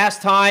 Now,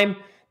 last time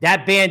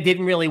that band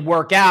didn't really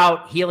work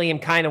out. Helium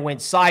kind of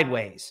went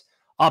sideways.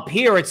 Up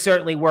here, it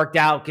certainly worked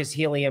out because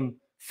Helium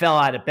fell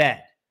out of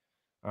bed.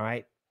 All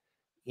right.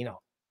 You know,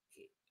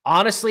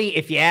 honestly,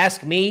 if you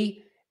ask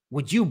me,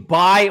 would you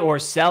buy or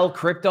sell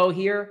crypto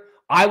here?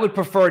 I would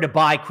prefer to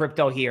buy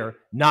crypto here,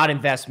 not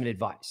investment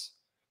advice.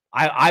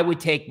 I would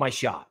take my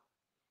shot.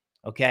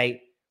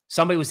 Okay.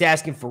 Somebody was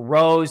asking for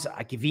Rose.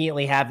 I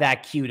conveniently have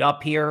that queued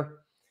up here.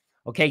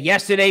 Okay.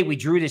 Yesterday we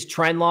drew this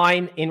trend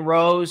line in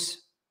Rose.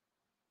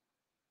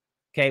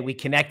 Okay. We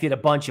connected a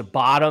bunch of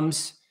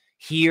bottoms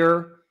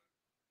here,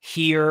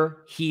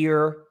 here,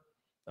 here.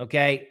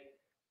 Okay.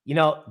 You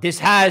know, this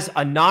has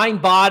a 9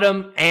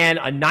 bottom and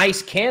a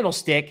nice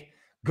candlestick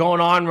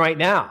going on right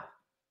now.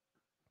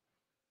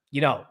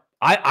 You know,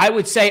 I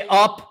would say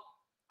up.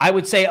 I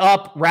would say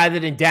up rather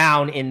than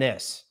down in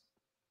this.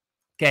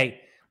 Okay,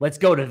 let's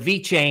go to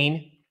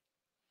VeChain.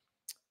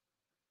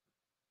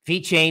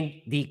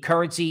 VeChain, the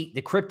currency,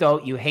 the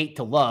crypto you hate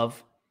to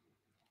love.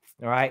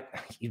 All right,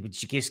 you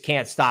just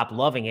can't stop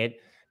loving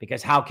it,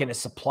 because how can a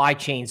supply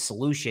chain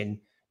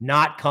solution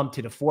not come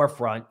to the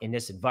forefront in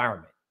this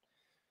environment?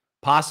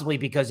 Possibly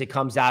because it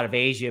comes out of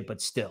Asia,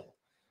 but still.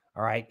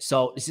 All right,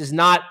 so this is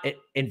not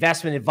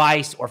investment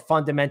advice or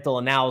fundamental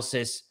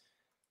analysis.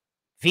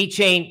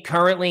 VeChain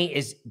currently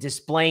is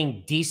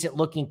displaying decent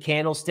looking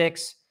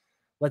candlesticks.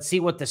 Let's see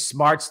what the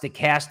smart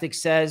stochastic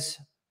says,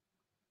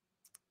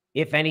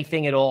 if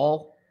anything at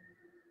all.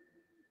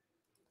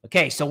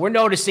 Okay, so we're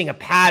noticing a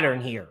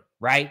pattern here,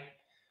 right?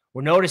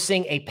 We're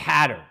noticing a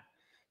pattern.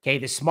 Okay,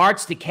 the smart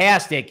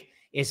stochastic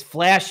is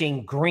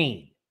flashing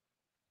green.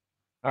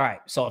 All right,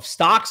 so if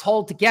stocks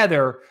hold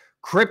together,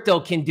 crypto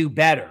can do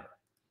better.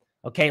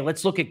 Okay,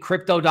 let's look at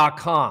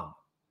crypto.com.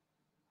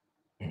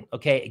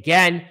 Okay,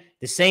 again,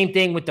 the same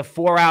thing with the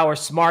 4-hour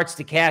smart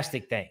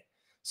stochastic thing.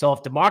 So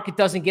if the market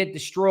doesn't get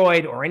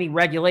destroyed or any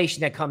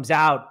regulation that comes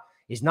out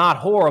is not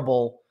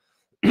horrible,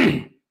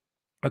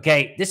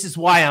 okay, this is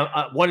why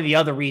I'm one of the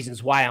other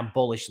reasons why I'm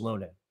bullish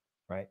Luna,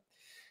 right?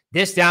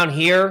 This down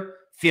here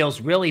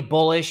feels really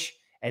bullish,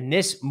 and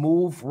this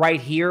move right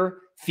here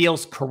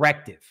feels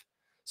corrective.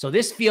 So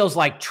this feels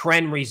like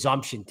trend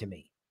resumption to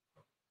me.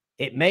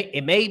 It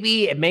may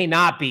be, it may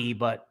not be,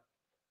 but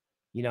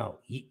you know,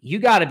 you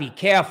got to be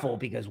careful,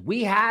 because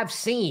we have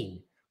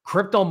seen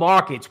crypto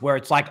markets where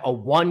it's like a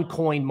one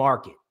coin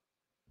market.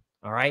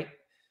 All right.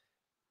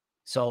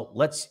 So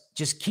let's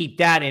just keep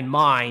that in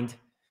mind.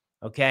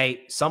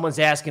 Okay. Someone's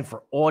asking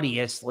for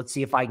Audius. Let's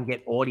see if I can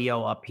get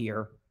audio up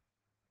here.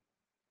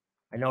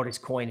 I know this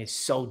coin is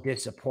so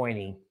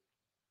disappointing.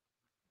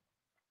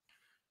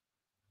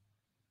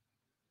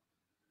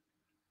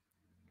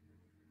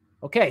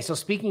 Okay. So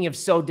speaking of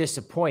so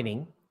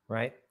disappointing,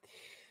 right?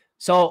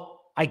 So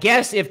I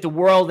guess if the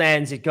world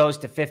ends, it goes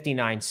to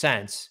 59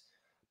 cents.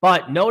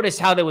 But notice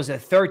how there was a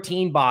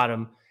 13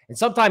 bottom. And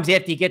sometimes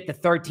after you get the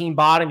 13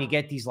 bottom, you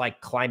get these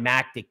like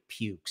climactic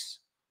pukes,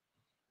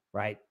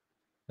 right?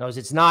 Notice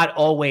it's not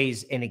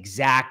always an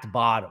exact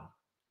bottom.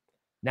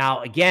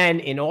 Now,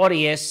 again, in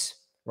Audius,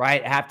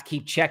 right, I have to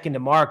keep checking the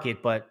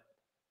market. But,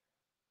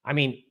 I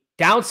mean,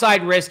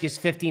 downside risk is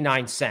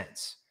 59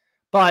 cents.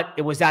 But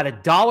it was at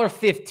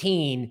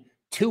 $1.15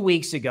 2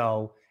 weeks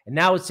ago, and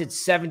now it's at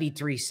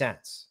 73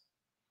 cents.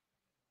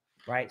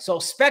 Right? So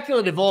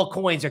speculative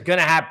altcoins are going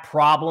to have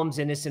problems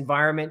in this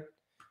environment,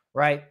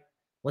 right?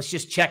 Let's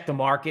just check the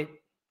market,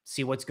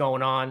 see what's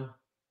going on.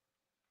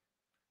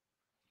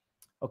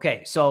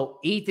 Okay, so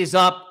ETH is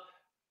up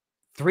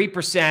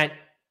 3%,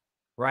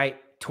 right?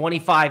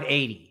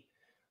 25.80.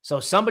 So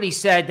somebody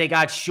said they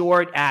got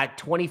short at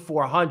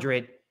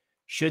 2,400.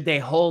 Should they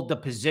hold the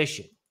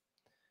position?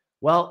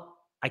 Well,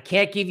 I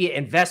can't give you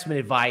investment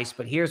advice,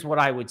 but here's what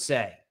I would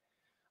say.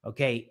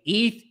 Okay,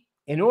 ETH,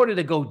 in order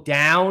to go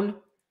down,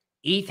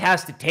 ETH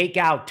has to take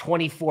out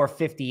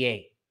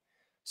 24.58.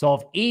 So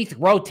if ETH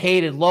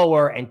rotated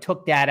lower and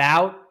took that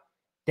out,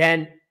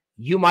 then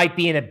you might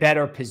be in a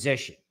better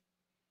position.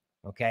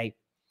 Okay.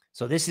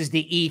 So this is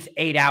the ETH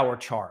 8-hour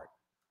chart.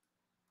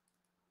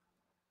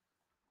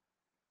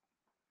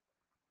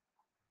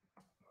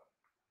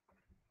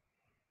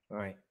 All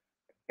right.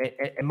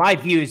 And my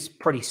view is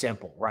pretty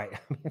simple, right?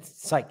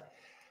 It's like,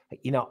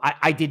 you know,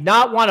 I did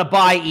not want to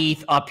buy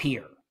ETH up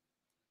here,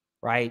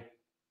 right?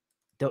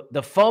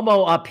 The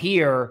FOMO up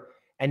here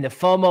and the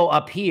FOMO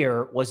up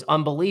here was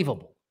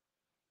unbelievable,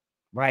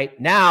 right?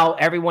 Now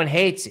everyone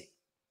hates it.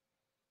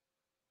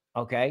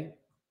 Okay,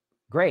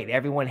 great.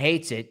 Everyone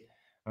hates it.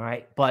 All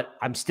right. But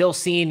I'm still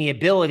seeing the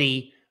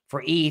ability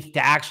for ETH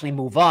to actually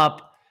move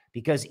up,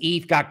 because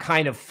ETH got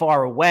kind of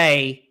far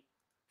away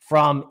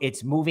from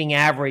its moving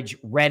average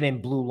red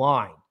and blue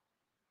line.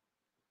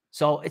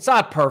 So it's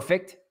not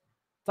perfect.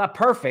 It's not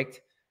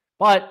perfect,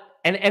 but,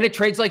 and it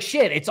trades like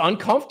shit. It's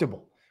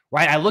uncomfortable,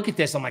 right? I look at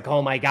this, I'm like,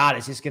 oh my God,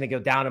 is this going to go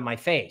down in my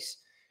face?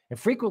 And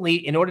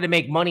frequently, in order to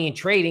make money in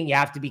trading, you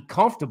have to be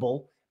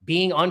comfortable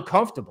being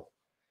uncomfortable,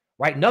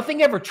 right?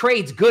 Nothing ever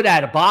trades good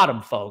at a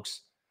bottom,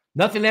 folks.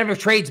 Nothing ever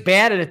trades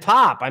bad at a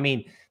top. I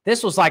mean,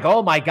 this was like,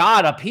 oh my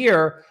God, up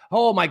here,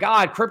 oh my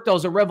God,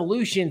 crypto's a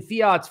revolution,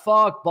 fiat's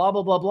fuck, blah,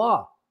 blah, blah,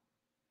 blah.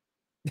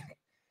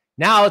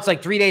 Now it's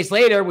like 3 days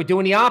later, we're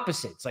doing the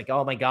opposite. It's like,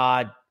 oh my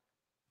God,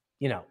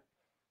 you know,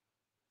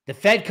 the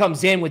Fed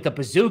comes in with the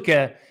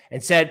bazooka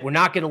and said, we're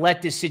not going to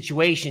let this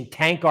situation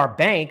tank our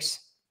banks.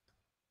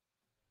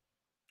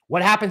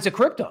 What happens to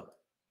crypto?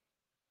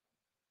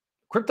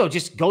 Crypto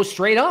just goes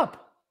straight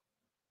up.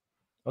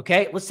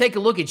 Okay, let's take a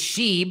look at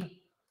SHIB.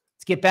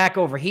 Let's get back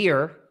over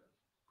here.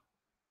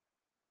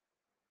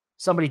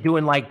 Somebody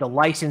doing like the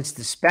license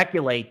to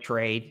speculate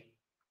trade.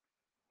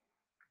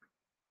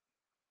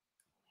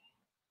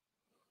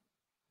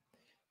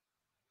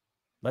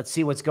 Let's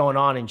see what's going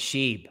on in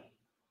SHIB.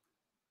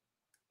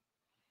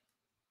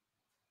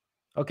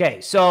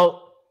 Okay,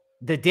 so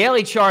the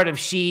daily chart of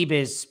SHIB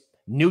is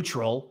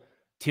neutral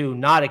to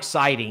not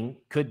exciting.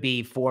 Could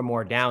be 4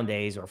 more down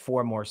days or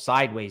 4 more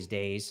sideways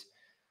days.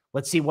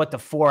 Let's see what the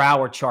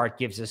 4-hour chart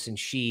gives us in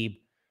SHIB.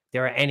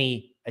 There are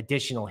any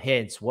additional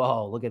hints.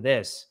 Whoa, look at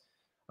this.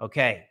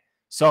 Okay,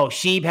 so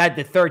SHIB had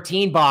the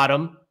 13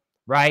 bottom,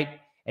 right?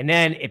 And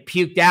then it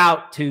puked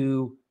out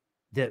to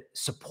the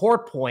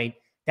support point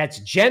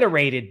that's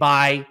generated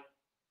by,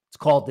 it's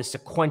called the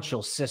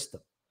sequential system.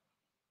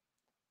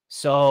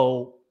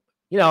 So,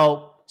 you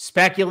know,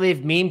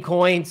 speculative meme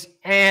coins,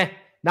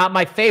 not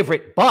my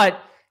favorite,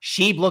 but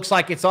SHIB looks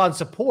like it's on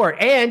support.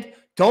 And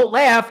don't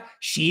laugh,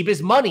 SHIB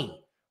is money,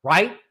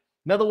 right?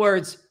 In other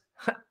words,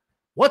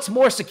 what's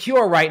more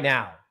secure right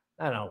now?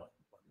 I don't know,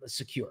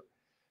 secure.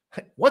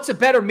 What's a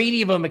better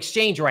medium of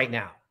exchange right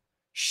now?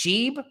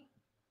 SHIB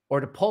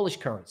or the Polish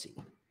currency?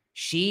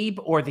 SHIB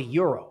or the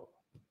euro?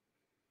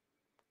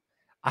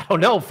 I don't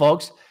know,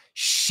 folks.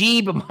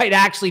 SHIB might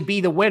actually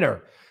be the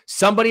winner.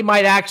 Somebody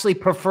might actually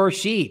prefer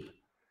SHIB.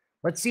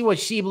 Let's see what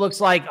SHIB looks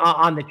like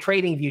on the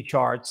trading view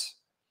charts.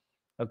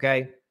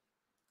 Okay.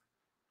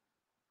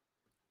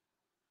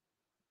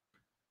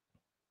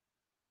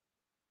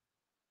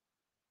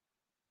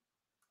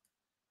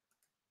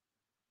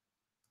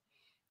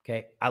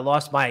 Okay. I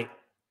lost my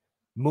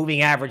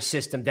moving average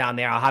system down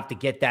there. I'll have to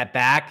get that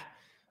back.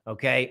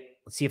 Okay.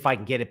 Let's see if I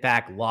can get it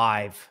back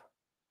live.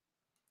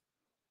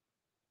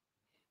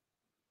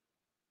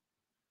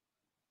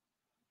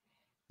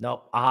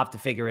 Nope. I'll have to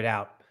figure it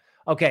out.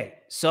 Okay.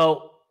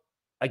 So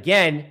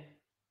again,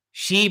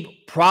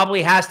 SHIB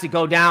probably has to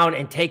go down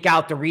and take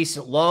out the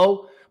recent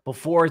low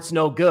before it's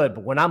no good.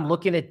 But when I'm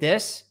looking at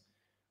this,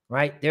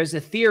 right, there's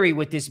a theory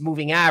with this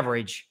moving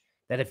average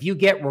that if you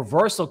get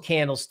reversal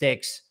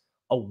candlesticks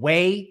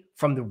away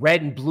from the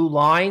red and blue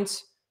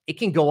lines, it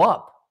can go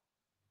up.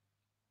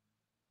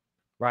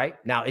 Right?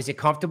 Now, is it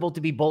comfortable to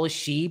be bullish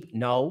SHIB?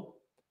 No.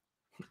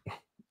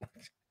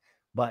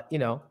 But, you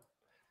know,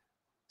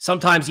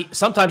 sometimes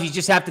you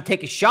just have to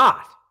take a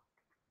shot.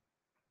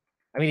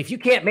 I mean, if you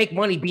can't make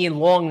money being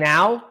long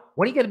now,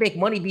 when are you going to make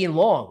money being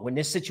long? When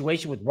this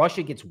situation with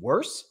Russia gets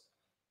worse?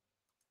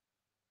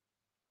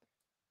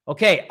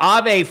 Okay,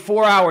 Aave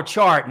 4-hour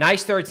chart,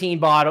 nice 13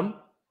 bottom.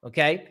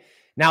 Okay,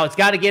 now it's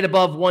got to get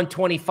above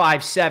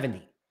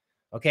 125.70.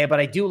 Okay,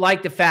 but I do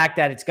like the fact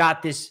that it's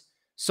got this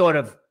sort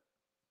of,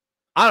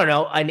 I don't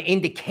know, an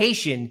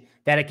indication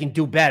that it can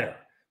do better.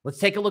 Let's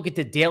take a look at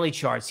the daily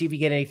chart, see if we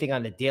get anything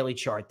on the daily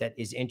chart that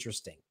is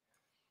interesting.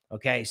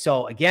 Okay,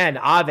 so again,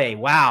 Aave,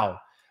 wow.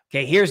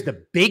 Okay, here's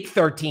the big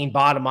 13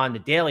 bottom on the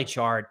daily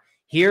chart.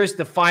 Here's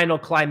the final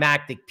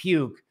climactic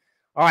puke.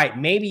 All right,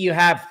 maybe you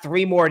have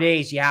 3 more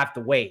days you have to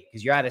wait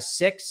because you're at a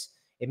 6.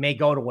 It may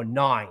go to a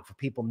 9. For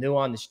people new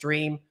on the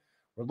stream,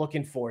 we're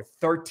looking for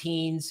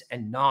 13s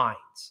and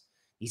 9s.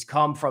 These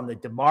come from the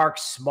DeMark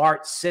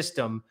Smart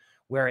system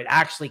where it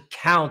actually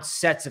counts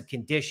sets of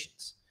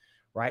conditions,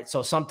 right?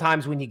 So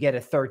sometimes when you get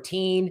a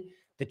 13,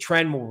 the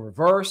trend will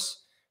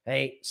reverse.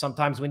 Hey,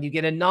 sometimes when you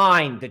get a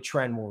 9, the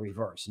trend will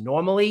reverse.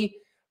 Normally,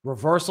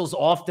 reversals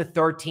off the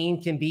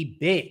 13 can be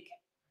big.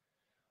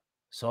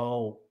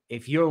 So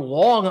if you're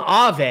long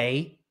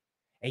Aave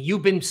and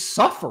you've been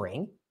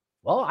suffering,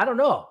 well, I don't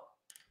know.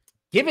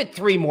 Give it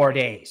 3 more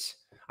days.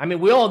 I mean,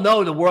 we all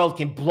know the world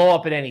can blow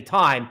up at any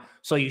time,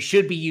 so you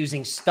should be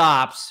using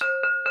stops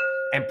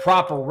and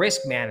proper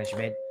risk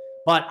management,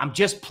 but I'm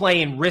just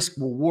playing risk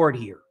reward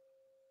here.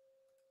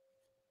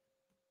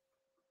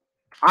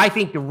 I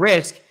think the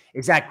risk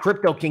is that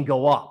crypto can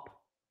go up.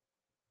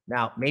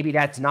 Now, maybe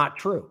that's not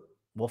true.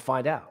 We'll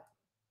find out.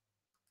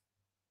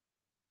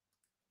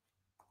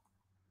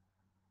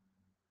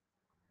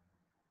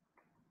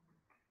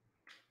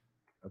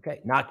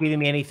 Okay, not giving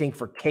me anything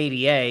for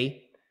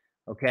KDA.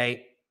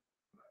 Okay.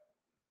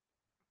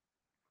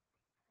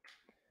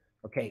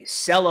 Okay,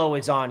 Cello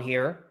is on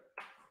here,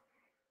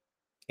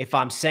 if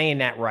I'm saying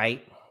that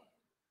right.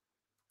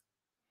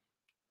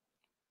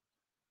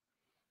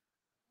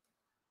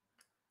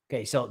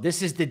 Okay, so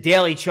this is the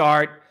daily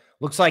chart.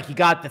 Looks like you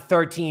got the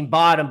 13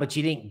 bottom, but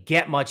you didn't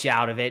get much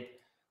out of it.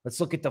 Let's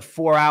look at the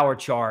 4-hour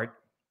chart.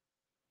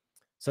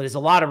 So there's a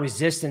lot of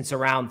resistance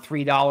around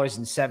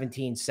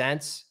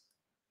 $3.17.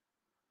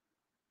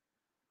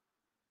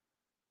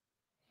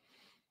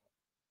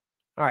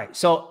 All right,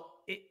 so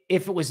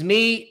if it was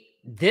me,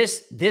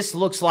 this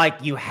looks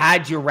like you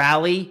had your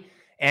rally,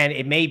 and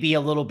it may be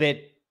a little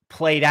bit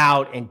played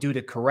out and due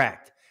to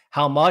correct.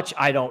 How much?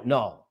 I don't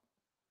know.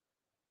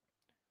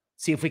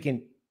 See if we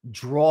can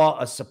draw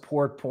a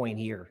support point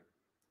here.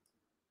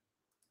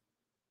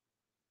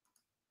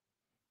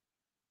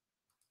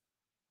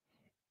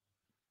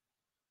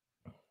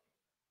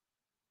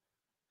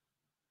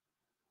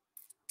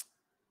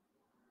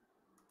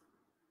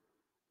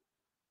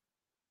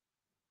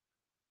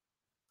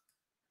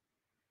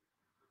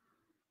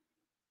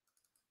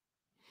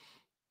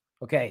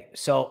 Okay,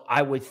 so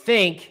I would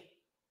think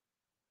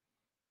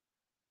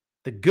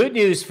the good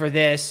news for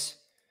this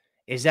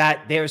is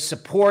that there's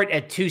support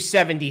at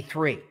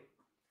 273.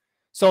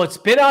 So it's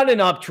been on an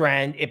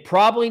uptrend. It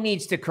probably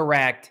needs to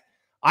correct.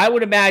 I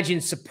would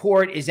imagine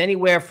support is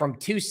anywhere from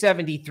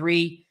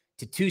 273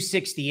 to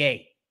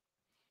 268.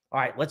 All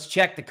right, let's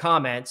check the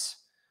comments.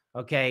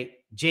 Okay,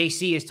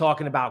 JC is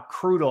talking about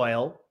crude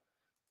oil.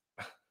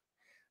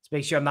 Let's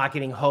make sure I'm not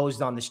getting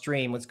hosed on the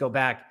stream. Let's go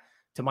back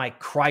to my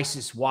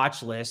crisis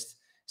watch list,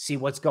 see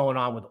what's going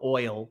on with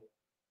oil.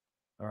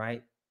 All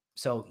right,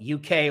 so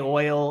UK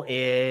oil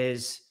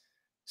is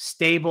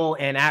stable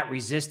and at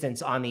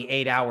resistance on the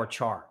 8-hour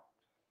chart.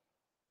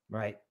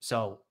 Right,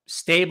 so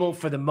stable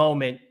for the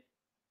moment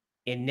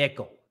in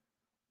nickel.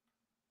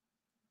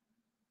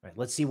 All right,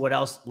 let's see what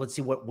else. Let's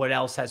see what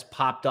else has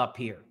popped up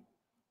here.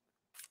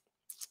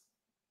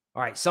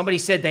 All right, somebody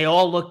said they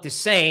all look the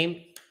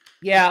same.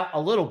 Yeah, a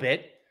little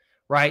bit,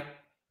 right?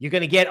 You're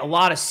going to get a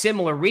lot of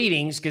similar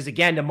readings because,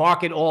 again, the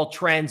market all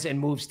trends and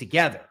moves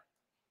together.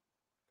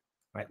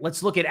 All right,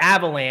 let's look at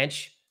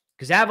Avalanche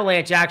because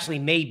Avalanche actually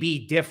may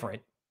be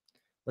different.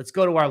 Let's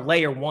go to our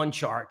layer 1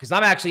 chart because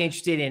I'm actually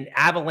interested in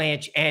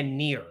Avalanche and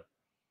Near.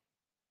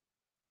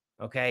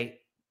 Okay.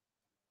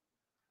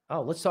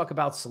 Oh, let's talk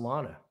about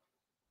Solana.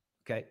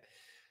 Okay.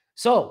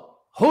 So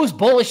who's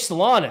bullish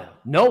Solana?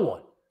 No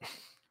one,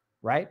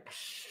 right?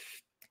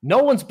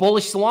 No one's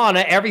bullish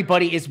Solana.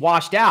 Everybody is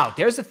washed out.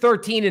 There's a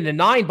 13 and a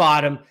 9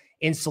 bottom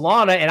in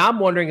Solana, and I'm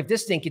wondering if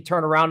this thing could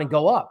turn around and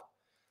go up.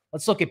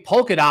 Let's look at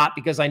Polkadot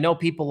because I know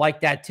people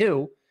like that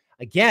too.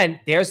 Again,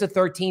 there's a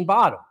 13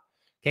 bottom.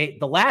 Okay,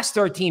 the last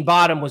 13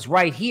 bottom was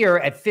right here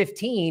at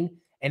 15,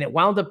 and it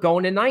wound up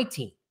going to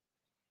 19.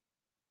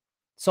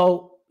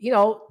 So, you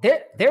know,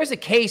 there's a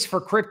case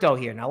for crypto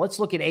here. Now, let's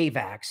look at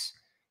AVAX.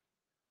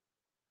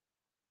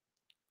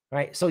 All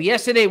right, so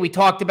yesterday we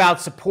talked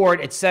about support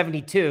at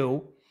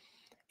 72.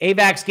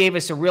 AVAX gave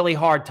us a really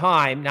hard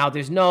time. Now,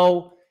 there's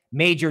no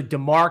major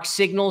DeMark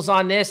signals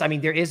on this. I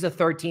mean, there is a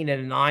 13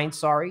 and a 9,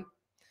 sorry.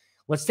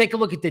 Let's take a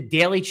look at the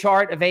daily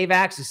chart of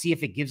AVAX to see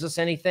if it gives us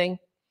anything.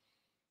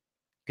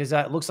 Because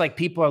it looks like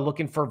people are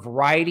looking for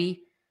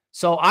variety.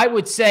 So I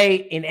would say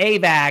in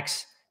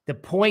AVAX, the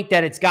point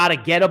that it's got to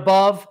get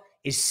above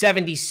is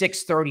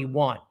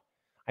 76.31.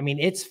 I mean,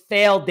 it's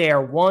failed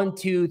there 1,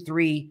 2,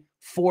 3,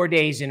 4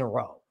 days in a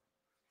row.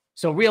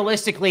 So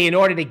realistically, in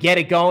order to get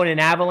it going in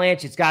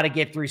Avalanche, it's got to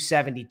get through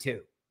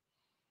 72.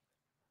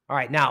 All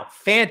right, now,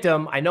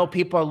 Phantom, I know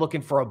people are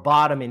looking for a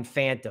bottom in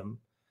Phantom.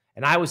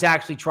 And I was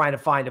actually trying to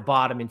find a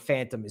bottom in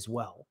Phantom as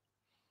well.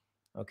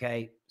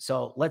 Okay,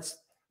 so let's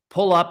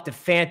pull up the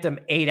Phantom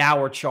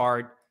 8-hour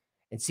chart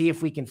and see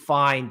if we can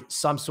find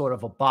some sort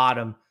of a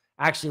bottom.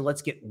 Actually,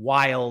 let's get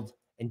wild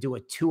and do a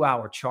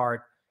 2-hour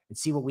chart and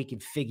see what we can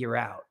figure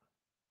out.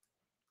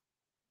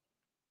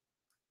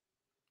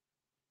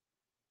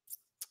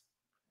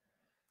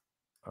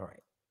 All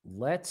right,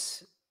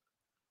 let's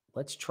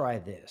try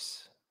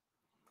this.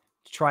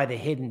 Let's try the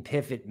hidden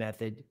pivot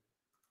method.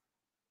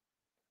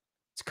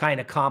 It's kind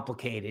of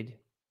complicated.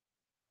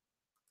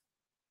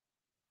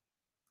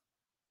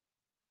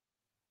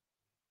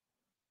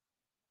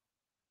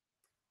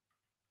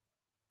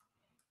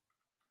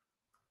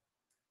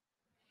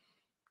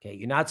 Okay,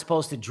 you're not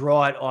supposed to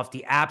draw it off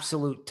the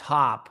absolute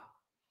top.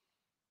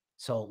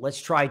 So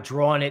let's try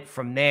drawing it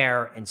from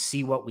there and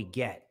see what we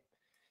get.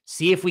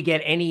 See if we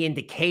get any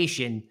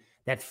indication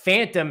that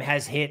Phantom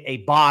has hit a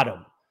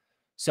bottom.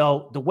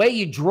 So the way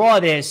you draw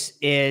this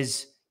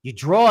is you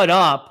draw it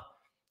up,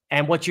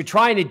 and what you're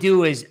trying to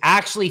do is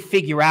actually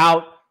figure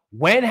out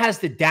when has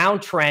the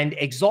downtrend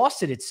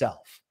exhausted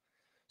itself.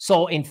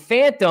 So in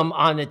Phantom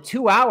on the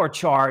 2-hour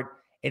chart,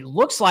 it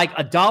looks like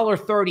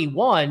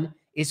 $1.31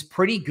 is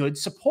pretty good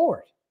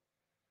support.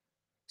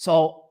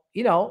 So,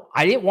 you know,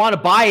 I didn't want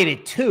to buy it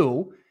at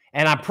 2,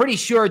 and I'm pretty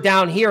sure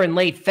down here in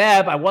late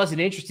Feb, I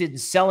wasn't interested in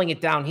selling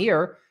it down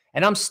here,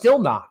 and I'm still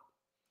not.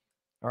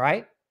 All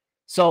right.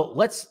 So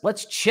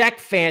let's check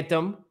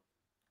Phantom.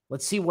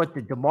 Let's see what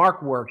the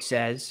DeMark work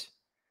says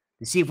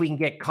to see if we can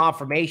get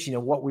confirmation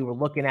of what we were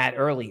looking at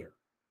earlier.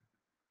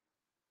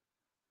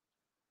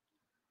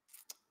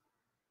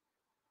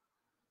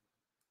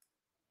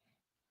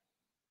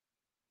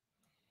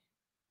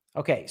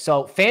 Okay,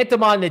 so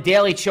Phantom on the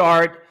daily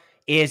chart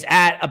is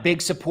at a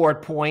big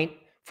support point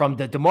from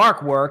the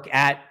DeMark work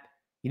at,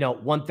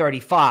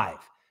 135.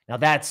 Now,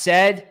 that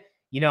said,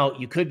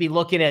 you could be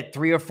looking at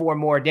 3 or 4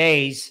 more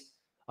days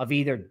of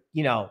either,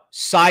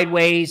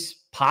 sideways,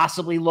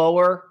 possibly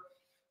lower.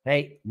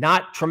 Okay,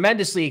 not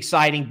tremendously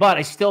exciting, but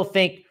I still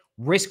think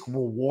risk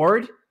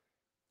reward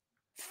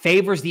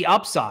favors the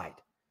upside.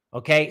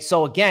 Okay,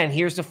 so again,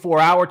 here's the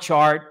 4-hour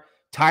chart.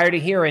 Tired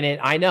of hearing it,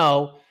 I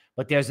know.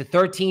 But there's a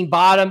 13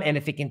 bottom, and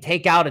if it can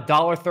take out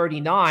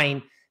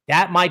 $1.39,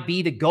 that might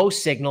be the go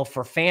signal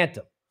for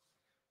Phantom,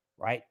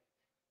 right?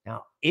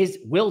 Now,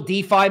 will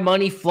DeFi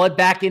money flood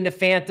back into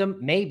Phantom?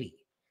 Maybe,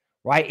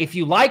 right? If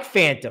you like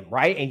Phantom,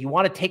 right, and you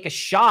want to take a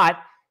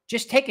shot,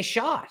 just take a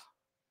shot.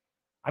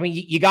 I mean,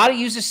 you got to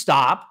use a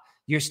stop.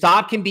 Your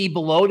stop can be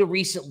below the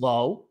recent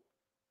low,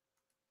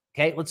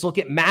 Okay, let's look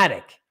at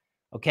Matic.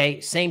 Okay,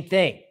 same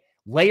thing.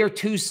 Layer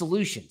 2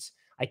 solutions.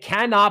 I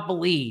cannot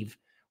believe,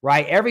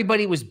 right?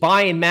 Everybody was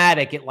buying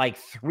Matic at like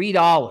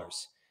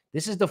 $3.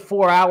 This is the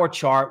 4-hour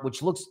chart,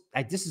 which looks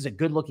like this is a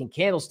good looking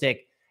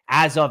candlestick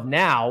as of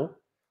now.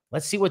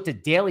 Let's see what the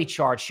daily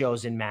chart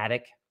shows in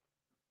Matic.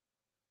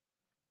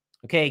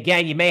 Okay,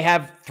 again, you may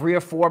have 3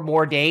 or 4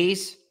 more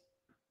days.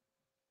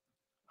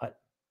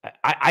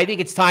 I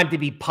think it's time to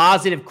be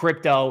positive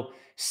crypto,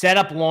 set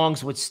up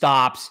longs with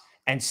stops,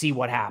 and see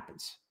what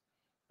happens.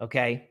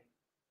 Okay.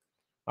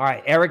 All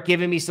right. Eric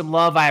giving me some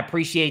love. I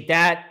appreciate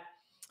that.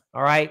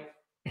 All right.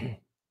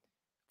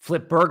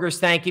 Flip Burgers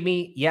thanking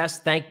me.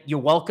 Yes, you're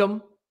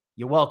welcome.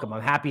 You're welcome.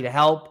 I'm happy to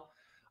help.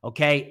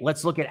 Okay.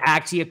 Let's look at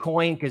Axia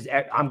coin because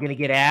I'm going to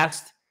get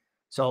asked.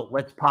 So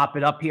let's pop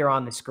it up here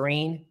on the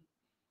screen.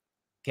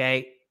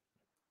 Okay.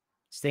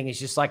 This thing is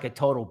just like a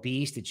total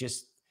beast. It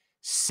just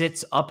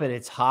sits up at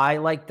its high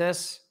like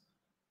this.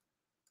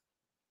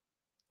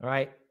 All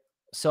right.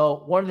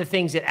 So one of the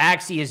things that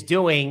Axie is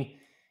doing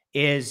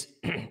is,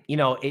 you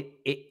know,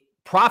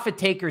 profit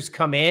takers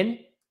come in,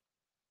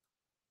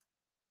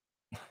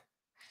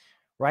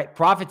 right?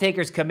 Profit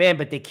takers come in,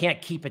 but they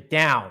can't keep it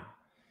down.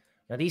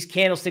 Now, these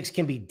candlesticks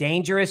can be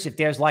dangerous if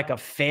there's like a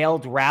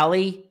failed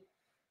rally,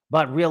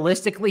 but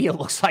realistically, it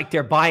looks like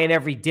they're buying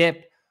every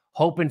dip,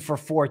 hoping for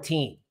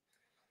 14.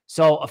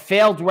 So a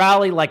failed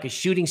rally like a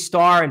shooting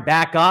star and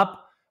back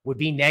up would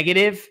be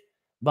negative,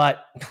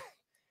 but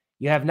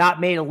you have not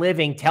made a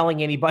living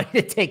telling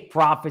anybody to take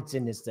profits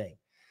in this thing.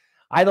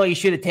 I thought you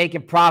should have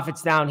taken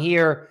profits down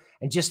here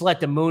and just let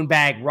the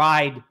moonbag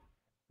ride.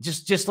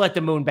 Just let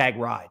the moonbag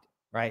ride,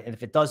 right? And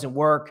if it doesn't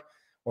work,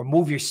 or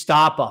move your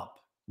stop up,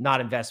 not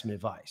investment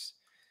advice.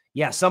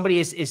 Yeah, somebody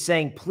is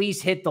saying,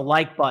 please hit the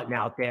like button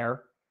out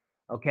there.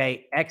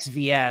 Okay,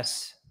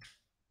 XVS.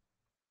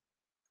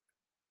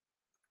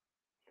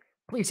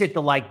 Please hit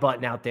the like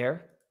button out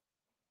there.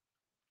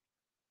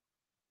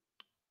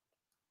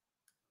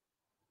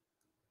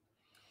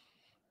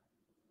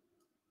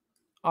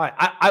 All right,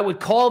 I would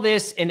call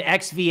this an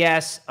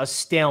XVS a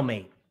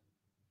stalemate,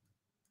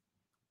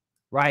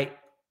 right?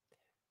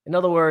 In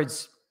other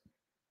words,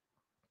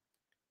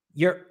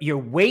 you're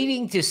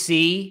waiting to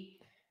see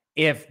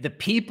if the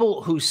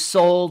people who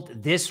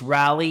sold this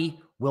rally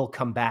will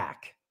come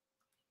back.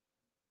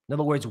 In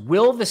other words,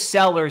 will the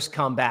sellers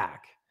come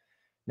back?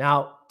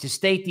 Now, to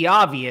state the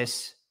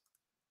obvious,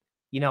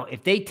 you know,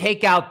 if they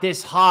take out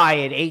this high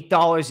at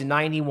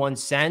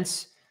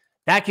 $8.91,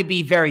 that could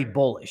be very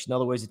bullish. In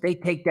other words, if they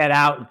take that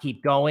out and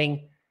keep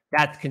going,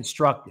 that's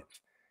constructive.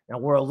 Now,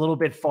 we're a little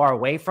bit far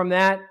away from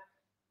that,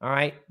 all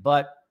right?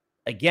 But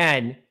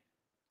again,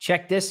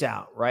 check this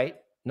out, right?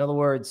 In other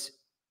words,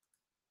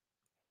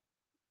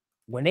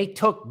 when they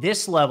took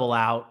this level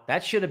out,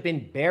 that should have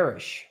been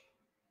bearish,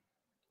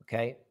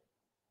 okay?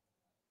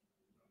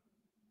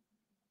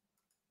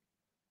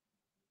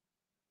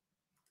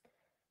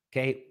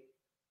 Okay,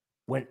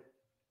 when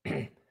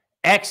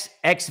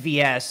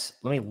XVS,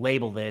 let me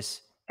label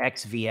this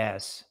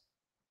XVS.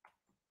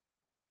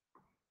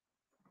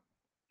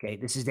 Okay,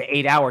 this is the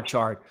 8-hour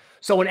chart.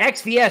 So when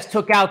XVS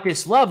took out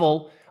this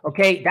level,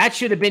 okay, that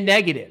should have been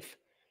negative.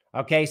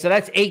 Okay, so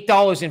that's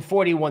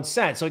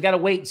 $8.41. So we got to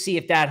wait and see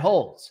if that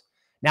holds.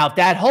 Now, if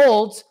that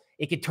holds,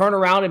 it could turn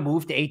around and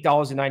move to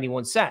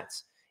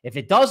 $8.91. If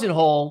it doesn't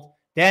hold,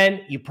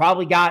 then you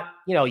probably got,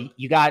 you know,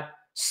 you got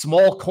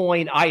small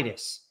coin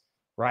itis,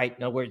 right?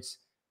 In other words,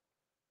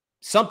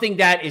 something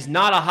that is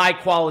not a high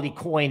quality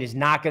coin is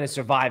not going to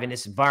survive in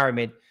this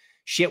environment.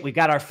 Shit, we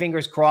got our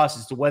fingers crossed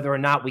as to whether or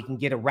not we can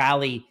get a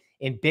rally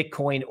in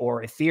Bitcoin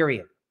or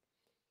Ethereum.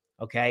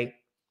 Okay.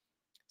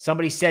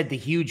 Somebody said the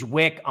huge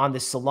wick on the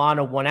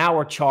Solana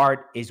 1-hour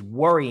chart is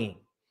worrying.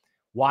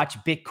 Watch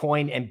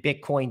Bitcoin and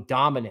Bitcoin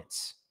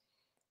dominance.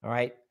 All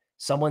right.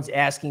 Someone's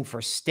asking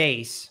for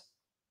Stace.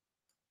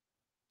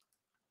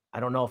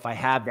 I don't know if I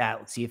have that.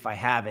 Let's see if I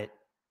have it.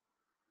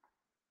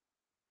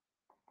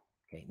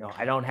 Okay. No,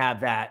 I don't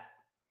have that.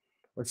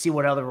 Let's see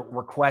what other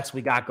requests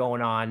we got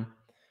going on.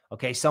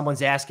 Okay.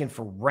 Someone's asking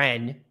for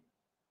Ren.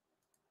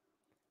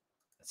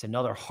 That's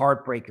another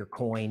heartbreaker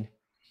coin.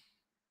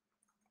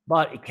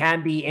 But it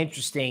can be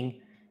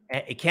interesting.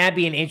 It can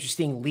be an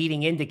interesting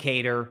leading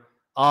indicator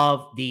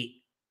of the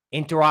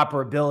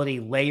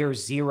interoperability layer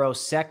 0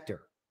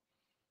 sector.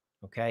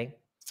 Okay.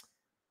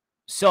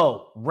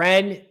 So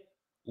Ren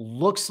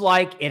looks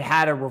like it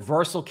had a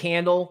reversal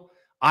candle.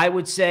 I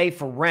would say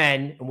for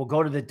Ren, and we'll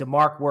go to the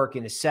DeMark work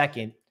in a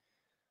second,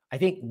 I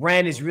think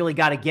Ren has really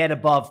got to get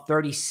above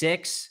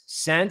 36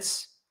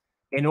 cents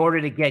in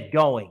order to get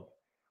going.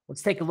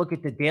 Let's take a look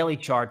at the daily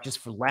chart just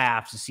for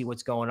laughs to see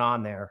what's going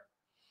on there.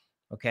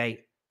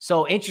 Okay.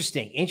 So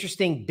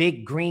interesting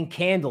big green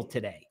candle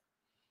today.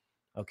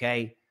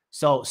 Okay.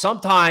 So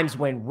sometimes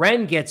when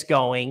Ren gets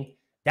going,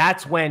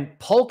 that's when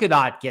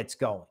Polkadot gets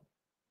going.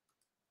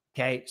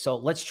 Okay. So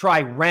let's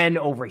try Ren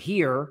over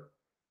here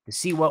to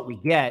see what we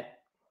get,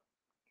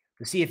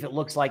 to see if it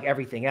looks like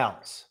everything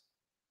else.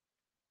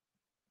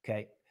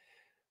 Okay.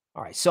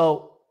 All right.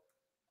 So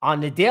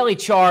on the daily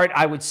chart,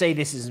 I would say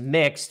this is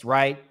mixed,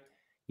 right?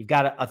 You've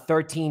got a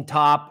 13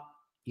 top.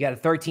 You got a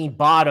 13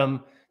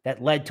 bottom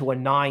that led to a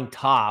 9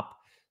 top.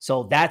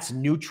 So that's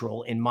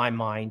neutral in my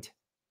mind.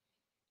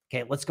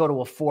 Okay, let's go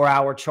to a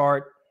 4-hour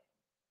chart.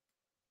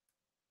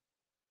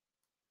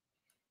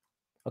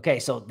 Okay,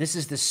 so this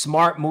is the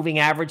smart moving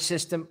average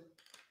system.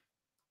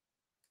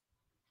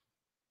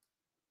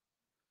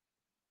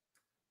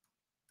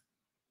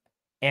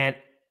 And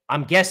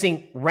I'm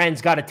guessing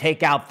Ren's got to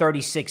take out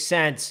 36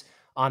 cents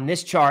on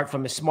this chart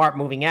from the smart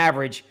moving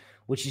average,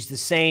 which is the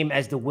same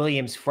as the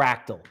Williams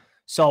fractal.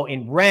 So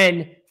in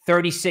Ren,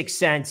 36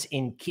 cents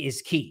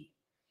is key.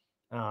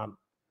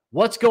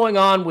 What's going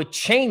on with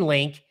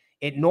Chainlink?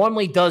 It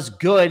normally does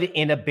good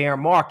in a bear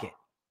market.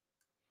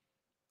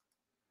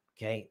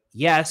 Okay,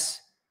 yes,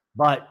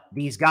 but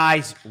these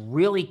guys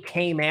really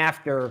came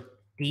after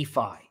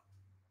DeFi.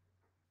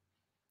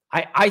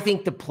 I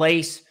think the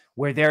place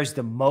where there's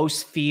the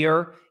most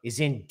fear is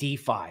in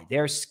DeFi.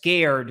 They're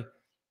scared.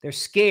 They're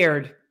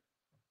scared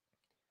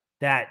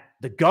that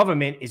the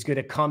government is going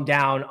to come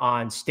down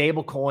on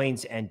stable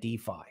coins and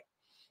DeFi.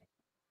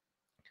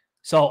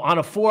 So on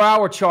a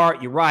 4-hour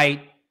chart, you're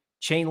right.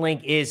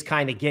 Chainlink is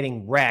kind of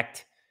getting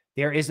wrecked.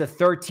 There is a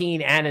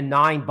 13 and a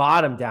 9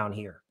 bottom down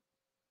here.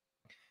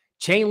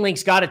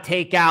 Chainlink's got to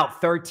take out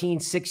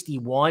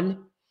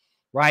 1361,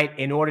 right,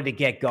 in order to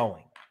get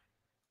going.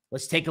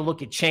 Let's take a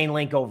look at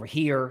Chainlink over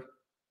here,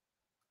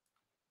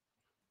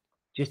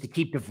 just to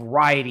keep the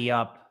variety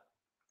up.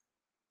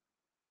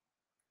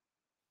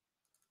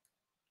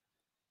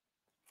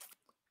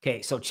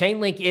 Okay, so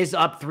Chainlink is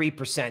up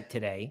 3%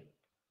 today.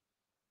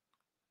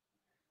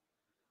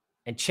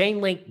 And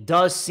Chainlink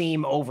does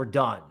seem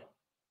overdone.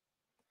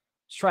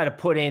 Let's try to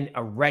put in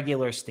a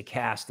regular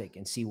stochastic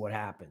and see what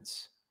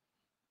happens.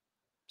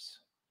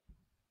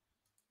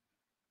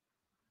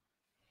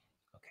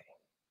 Okay.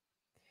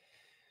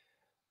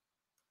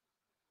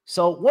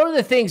 So one of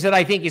the things that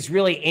I think is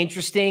really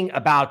interesting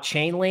about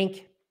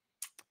Chainlink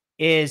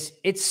is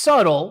it's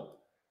subtle,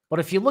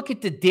 but if you look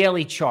at the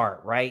daily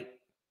chart, right?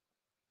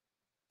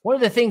 One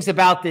of the things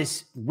about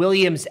this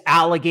Williams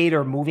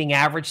alligator moving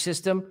average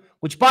system,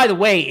 which by the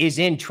way is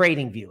in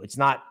TradingView, it's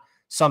not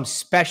some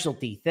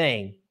specialty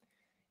thing,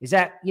 is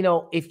that, you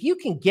know, if you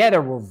can get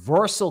a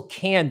reversal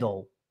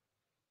candle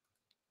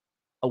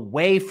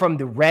away from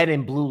the red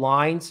and blue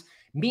lines,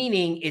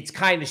 meaning it's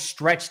kind of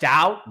stretched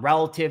out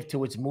relative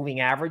to its moving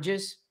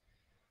averages,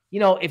 you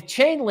know, if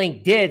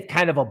Chainlink did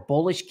kind of a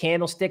bullish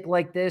candlestick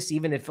like this,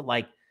 even if it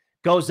like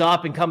goes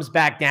up and comes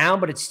back down,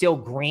 but it's still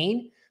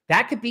green,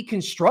 that could be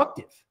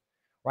constructive,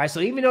 right? So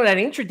even though that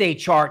intraday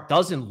chart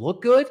doesn't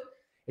look good,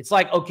 it's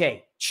like,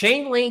 okay,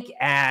 Chainlink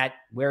at,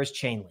 where's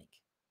Chainlink?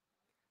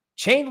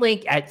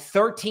 Chainlink at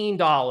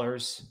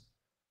 $13,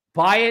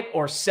 buy it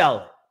or sell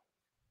it.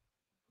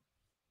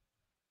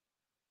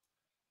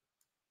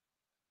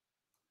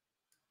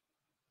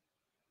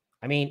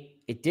 I mean,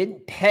 it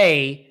didn't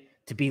pay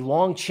to be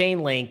long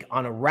Chainlink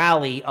on a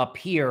rally up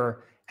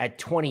here at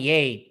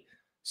 28.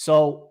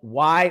 So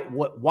why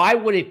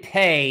would it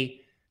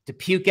pay to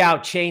puke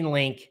out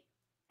Chainlink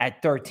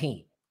at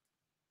 13?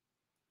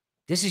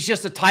 This is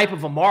just a type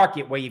of a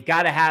market where you've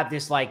got to have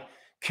this like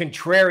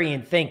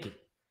contrarian thinking.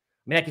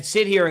 I mean, I could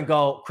sit here and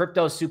go,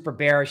 crypto's super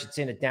bearish, it's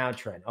in a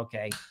downtrend.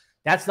 Okay,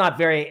 that's not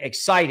very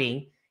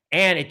exciting,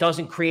 and it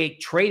doesn't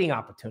create trading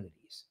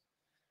opportunities,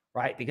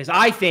 right? Because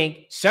I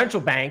think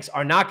central banks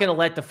are not going to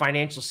let the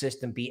financial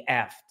system be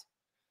effed.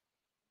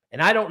 And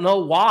I don't know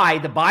why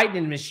the Biden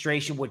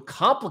administration would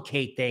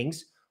complicate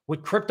things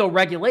with crypto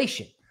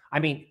regulation. I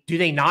mean, do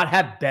they not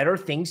have better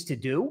things to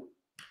do?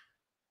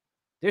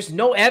 There's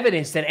no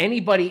evidence that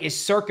anybody is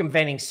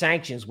circumventing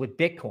sanctions with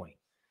Bitcoin.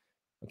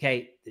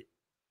 Okay,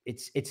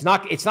 it's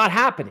not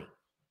happening.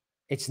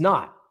 It's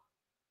not.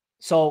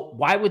 So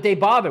why would they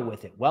bother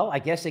with it? Well, I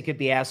guess they could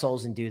be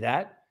assholes and do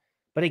that.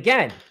 But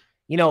again,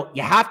 you know,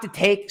 you have to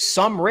take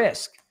some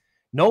risk.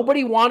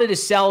 Nobody wanted to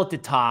sell at the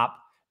top.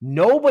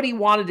 Nobody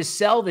wanted to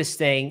sell this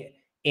thing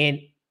in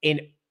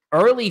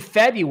early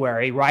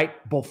February,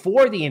 right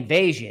before the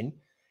invasion.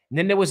 And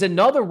then there was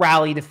another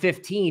rally to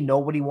 15.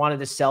 Nobody wanted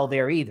to sell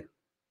there either.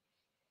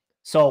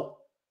 So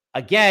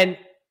again,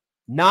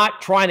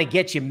 not trying to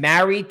get you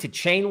married to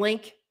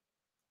Chainlink,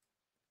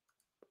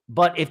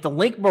 but if the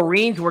Link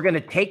Marines were going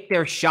to take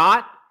their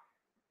shot,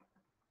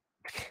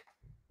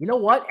 you know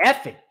what?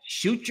 F it.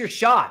 Shoot your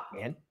shot,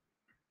 man.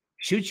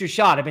 Shoot your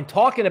shot. I've been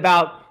talking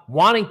about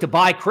wanting to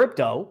buy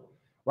crypto.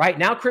 Right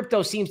now,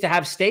 crypto seems to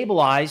have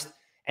stabilized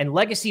and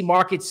legacy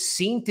markets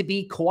seem to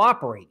be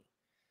cooperating.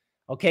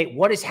 Okay,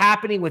 what is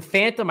happening with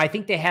Phantom? I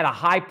think they had a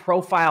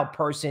high-profile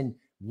person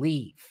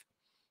leave.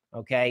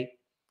 Okay,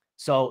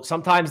 so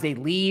sometimes they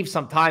leave,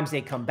 sometimes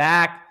they come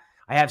back.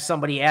 I have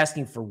somebody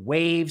asking for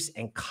Waves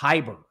and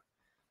Kyber.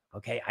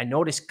 Okay, I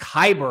noticed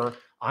Kyber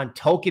on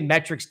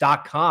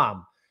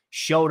tokenmetrics.com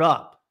showed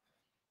up.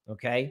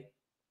 Okay,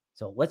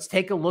 so let's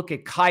take a look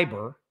at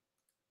Kyber.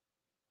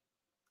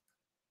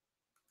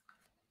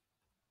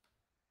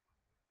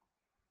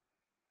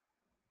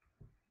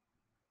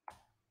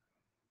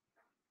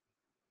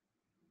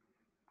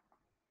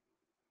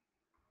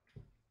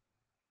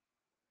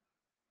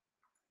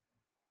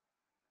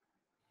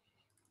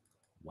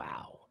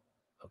 Wow.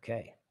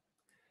 Okay.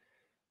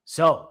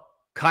 So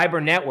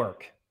Kyber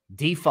Network,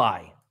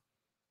 DeFi.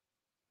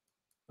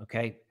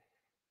 Okay.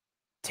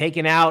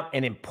 Taking out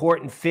an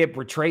important fib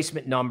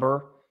retracement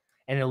number,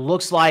 and it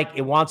looks like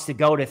it wants to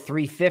go to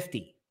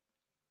 350.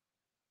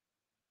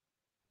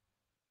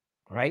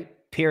 Right?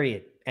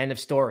 Period. End of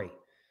story.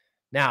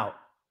 Now,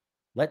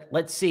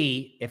 let's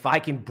see if I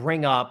can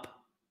bring up,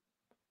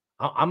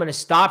 I'm going to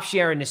stop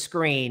sharing the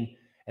screen,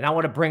 and I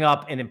want to bring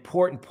up an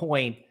important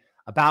point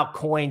about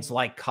coins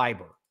like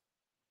Kyber.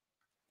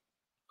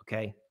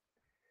 Okay.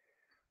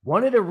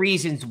 One of the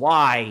reasons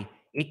why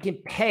it can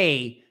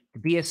pay to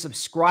be a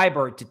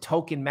subscriber to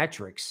Token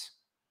Metrics,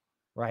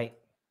 right,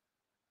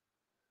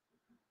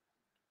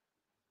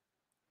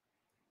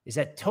 is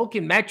that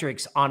Token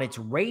Metrics on its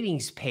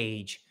ratings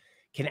page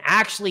can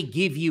actually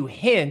give you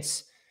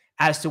hints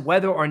as to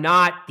whether or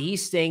not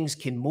these things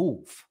can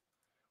move,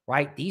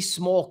 right? These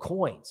small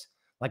coins.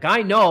 Like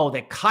I know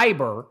that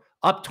Kyber,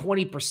 up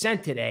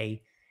 20%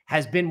 today,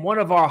 has been one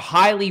of our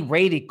highly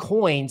rated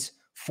coins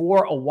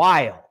for a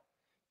while.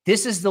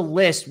 This is the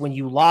list when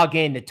you log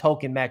in to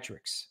Token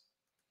Metrics.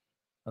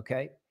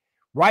 Okay.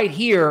 Right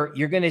here,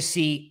 you're going to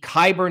see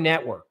Kyber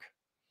Network.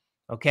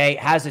 Okay.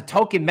 Has a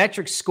Token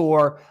Metrics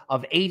score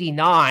of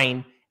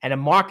 89 and a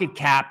market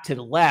cap to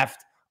the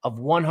left of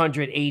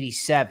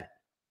 187.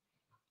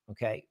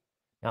 Okay.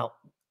 Now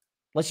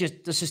let's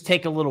just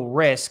take a little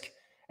risk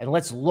and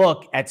let's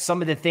look at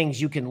some of the things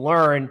you can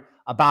learn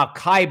about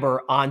Kyber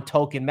on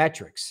Token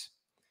Metrics.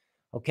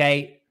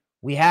 Okay.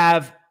 We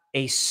have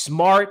a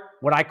smart,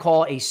 what I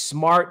call a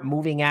smart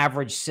moving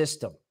average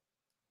system.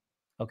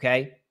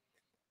 Okay.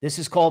 This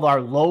is called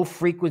our low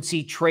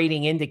frequency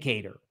trading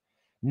indicator.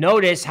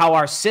 Notice how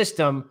our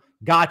system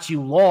got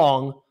you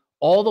long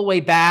all the way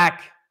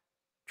back,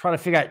 trying to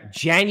figure out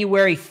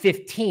January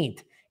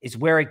 15th is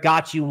where it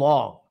got you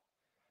long.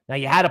 Now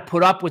you had to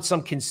put up with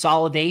some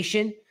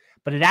consolidation,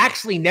 but it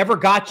actually never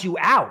got you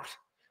out.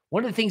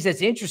 One of the things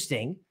that's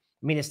interesting,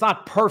 I mean, it's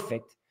not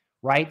perfect,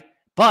 right?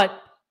 But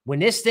when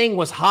this thing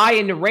was high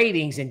in the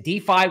ratings and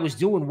DeFi was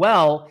doing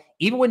well,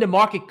 even when the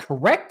market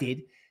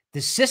corrected, the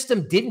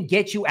system didn't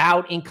get you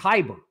out in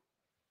Kyber.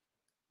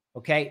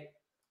 Okay.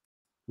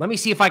 Let me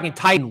see if I can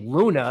type in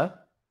Luna,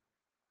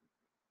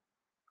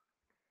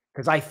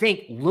 because I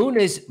think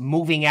Luna's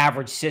moving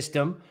average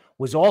system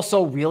was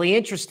also really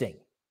interesting.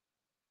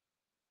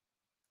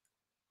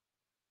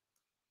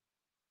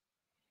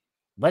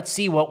 Let's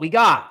see what we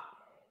got.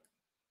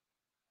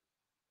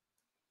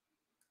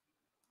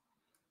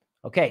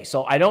 Okay,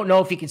 so I don't know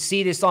if you can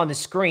see this on the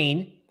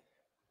screen.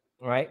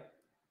 All right.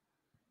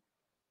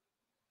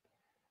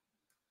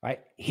 All right.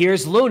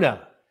 Here's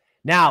Luna.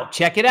 Now,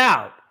 check it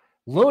out.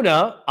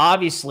 Luna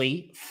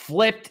obviously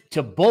flipped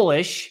to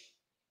bullish,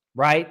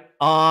 right,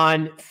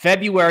 on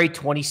February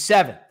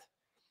 27th.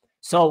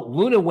 So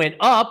Luna went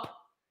up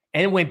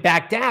and went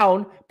back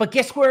down, but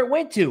guess where it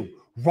went to?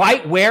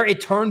 Right where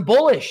it turned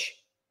bullish.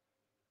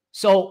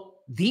 So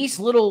these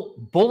little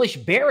bullish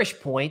bearish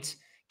points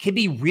can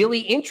be really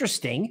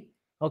interesting,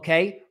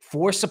 okay,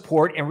 for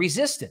support and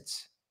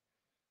resistance,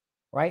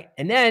 right?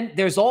 And then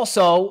there's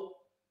also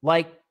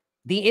like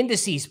the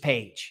indices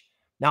page.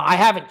 Now, I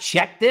haven't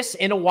checked this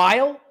in a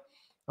while,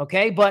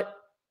 okay, but,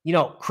 you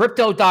know,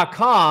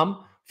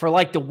 crypto.com for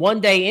like the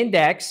one-day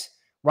index,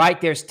 right?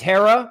 There's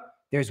Terra,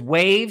 there's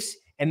Waves,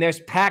 and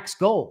there's Pax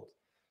Gold.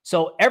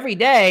 So every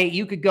day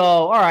you could go,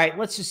 all right,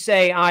 let's just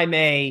say I'm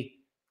a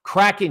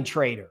Kraken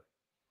trader.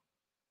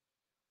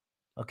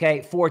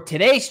 Okay, for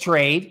today's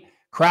trade,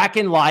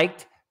 Kraken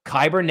liked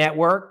Kyber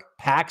Network,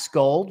 Pax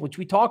Gold, which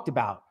we talked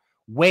about,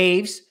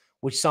 Waves,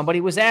 which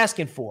somebody was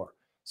asking for.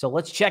 So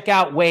let's check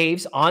out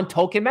Waves on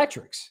Token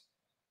Metrics.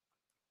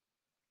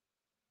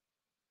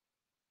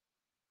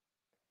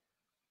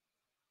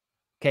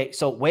 Okay,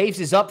 so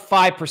Waves is up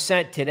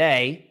 5%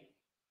 today.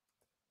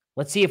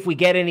 Let's see if we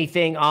get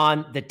anything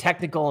on the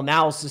technical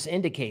analysis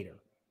indicator.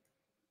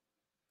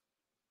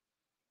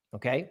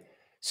 Okay,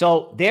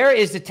 so there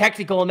is the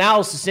technical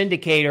analysis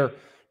indicator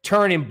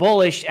turning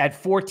bullish at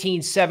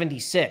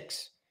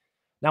 1476.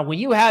 Now, when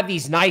you have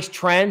these nice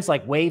trends,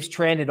 like Waves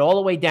trended all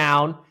the way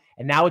down,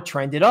 and now it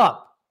trended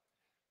up,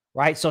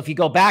 right? So if you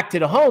go back to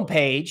the home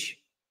page,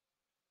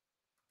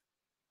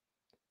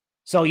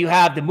 so you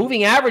have the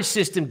moving average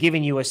system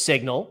giving you a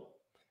signal,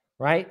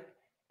 right?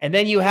 And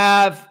then you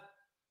have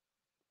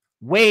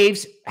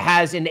Waves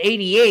has an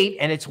 88,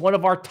 and it's one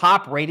of our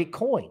top rated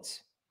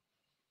coins.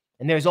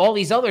 And there's all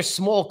these other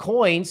small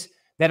coins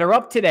that are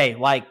up today,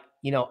 like,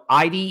 you know,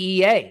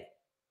 IDEA.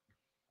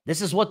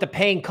 This is what the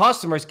paying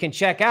customers can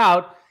check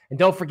out. And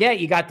don't forget,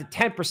 you got the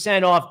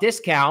 10% off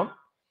discount,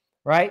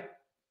 right?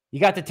 You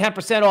got the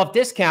 10% off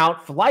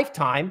discount for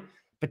lifetime,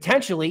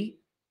 potentially,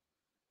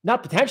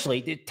 not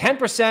potentially,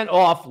 10%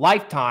 off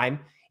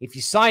lifetime if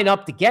you sign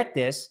up to get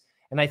this.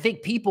 And I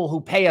think people who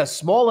pay a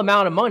small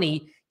amount of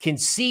money can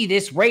see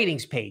this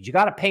ratings page. You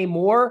got to pay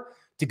more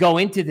to go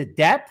into the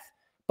depth.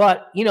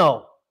 But, you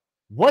know,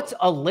 what's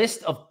a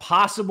list of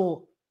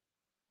possible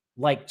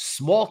like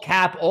small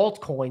cap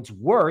altcoins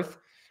worth,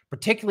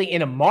 particularly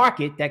in a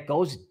market that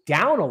goes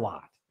down a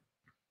lot?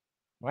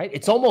 right?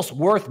 It's almost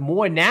worth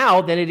more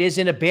now than it is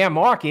in a bear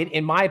market,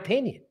 in my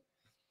opinion.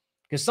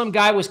 Because some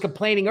guy was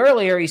complaining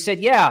earlier. He said,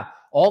 yeah,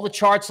 all the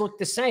charts look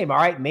the same. All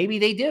right, maybe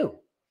they do,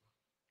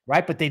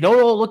 right? But they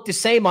don't all look the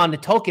same on the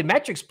Token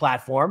Metrics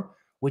platform,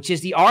 which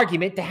is the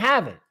argument to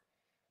have it.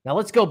 Now,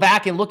 let's go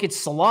back and look at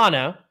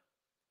Solana.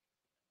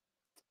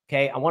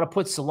 Okay, I want to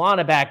put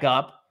Solana back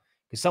up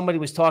because somebody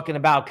was talking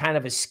about kind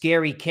of a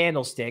scary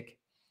candlestick,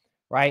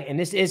 right? And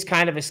this is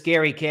kind of a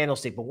scary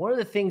candlestick. But one of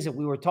the things that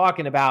we were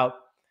talking about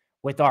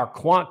with our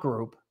quant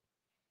group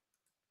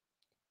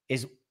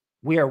is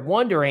we are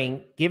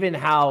wondering, given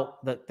how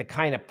the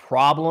kind of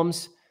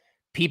problems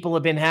people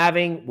have been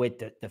having with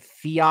the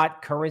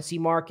fiat currency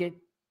market,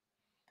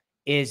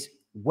 is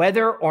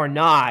whether or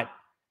not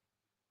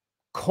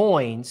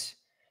coins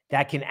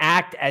that can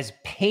act as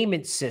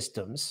payment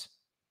systems,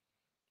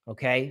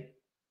 okay,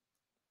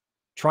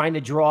 trying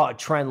to draw a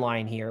trend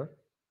line here,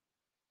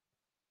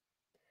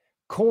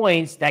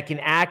 coins that can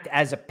act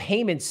as a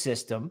payment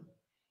system,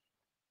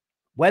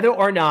 whether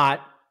or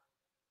not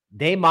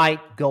they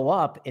might go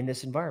up in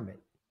this environment.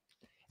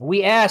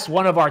 We asked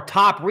one of our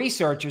top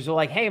researchers, we're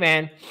like, hey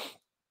man,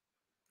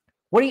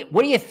 what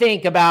do you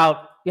think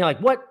about, like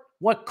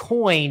what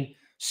coin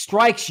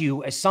strikes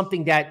you as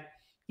something that,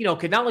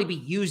 could not only be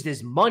used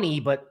as money,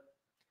 but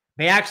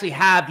may actually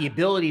have the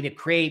ability to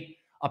create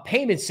a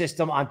payment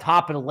system on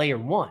top of the layer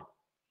one?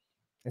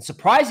 And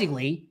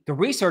surprisingly, the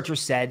researcher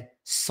said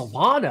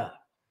Solana.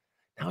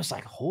 I was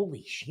like,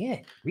 holy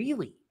shit,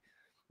 really?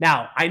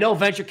 Now, I know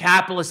venture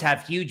capitalists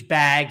have huge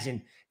bags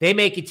and they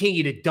may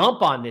continue to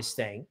dump on this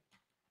thing.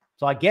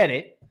 So I get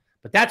it.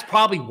 But that's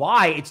probably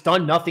why it's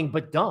done nothing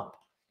but dump.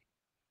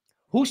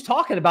 Who's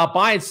talking about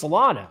buying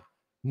Solana?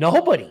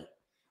 Nobody.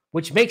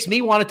 Which makes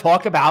me want to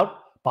talk about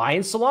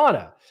buying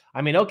Solana.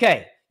 I mean,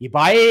 okay, you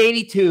buy at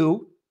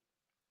 82,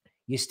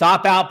 you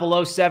stop out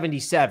below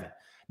 77.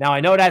 Now,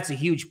 I know that's a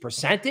huge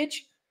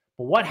percentage,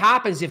 but what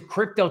happens if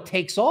crypto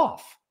takes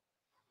off?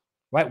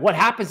 Right? What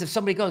happens if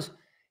somebody goes,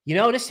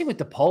 this thing with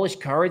the Polish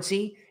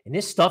currency and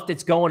this stuff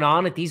that's going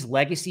on at these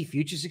legacy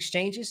futures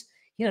exchanges,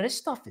 this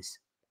stuff is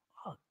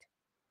fucked.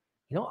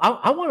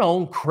 I want to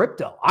own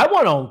crypto. I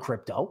want to own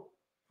crypto,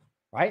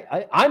 right?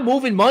 I'm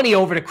moving money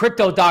over to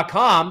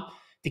crypto.com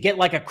to get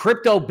like a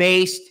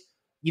crypto-based,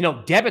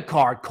 debit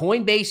card,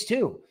 Coinbase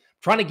too.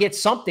 Trying to get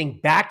something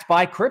backed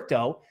by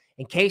crypto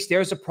in case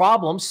there's a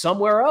problem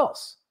somewhere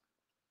else.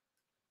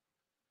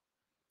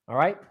 All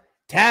right.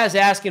 Taz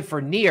asking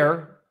for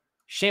near.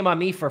 Shame on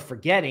me for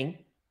forgetting.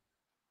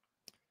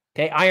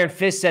 Okay. Iron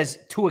Fist says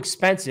too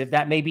expensive.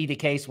 That may be the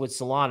case with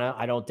Solana.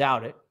 I don't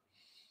doubt it.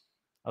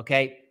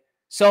 Okay.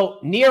 So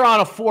near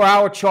on a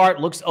 4-hour chart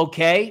looks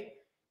okay.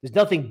 There's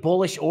nothing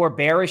bullish or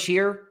bearish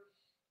here.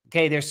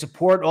 Okay. There's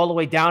support all the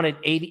way down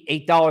at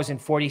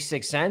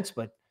 $8.46,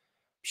 but I'm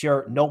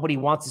sure nobody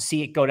wants to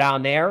see it go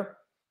down there.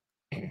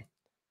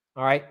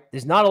 All right.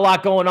 There's not a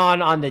lot going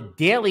on the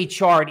daily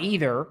chart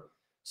either.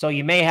 So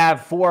you may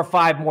have 4 or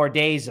 5 more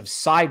days of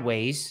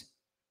sideways.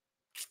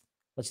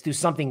 Let's do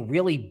something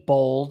really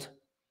bold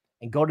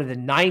and go to the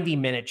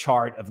 90-minute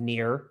chart of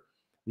near.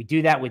 We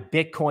do that with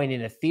Bitcoin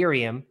and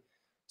Ethereum.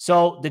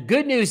 So the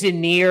good news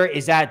in near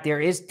is that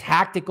there is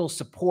tactical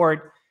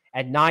support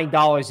at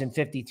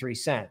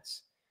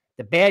 $9.53.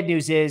 The bad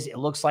news is it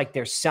looks like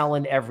they're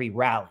selling every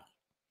rally.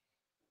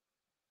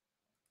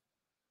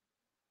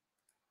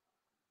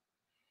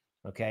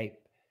 Okay.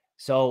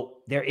 So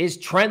there is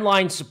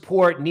trendline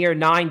support near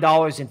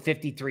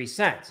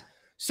 $9.53.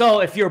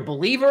 So if you're a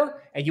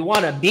believer and you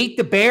want to meet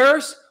the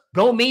bears,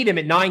 go meet them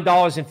at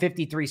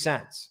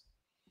 $9.53.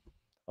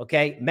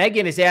 Okay.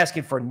 Megan is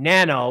asking for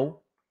Nano.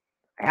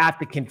 I have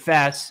to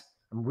confess,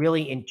 I'm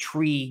really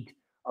intrigued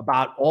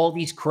about all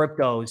these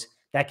cryptos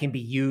that can be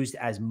used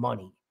as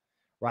money,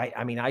 right?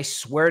 I mean, I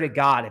swear to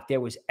God, if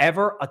there was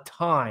ever a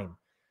time,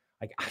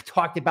 like I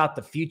talked about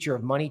the future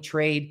of money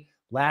trade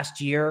last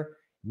year,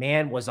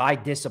 man, was I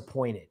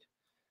disappointed.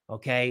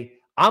 Okay.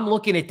 I'm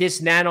looking at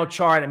this Nano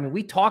chart. I mean,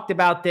 we talked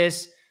about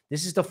this.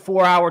 This is the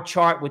 4-hour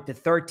chart with the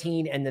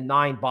 13 and the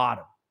 9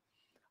 bottom.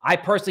 I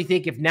personally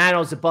think if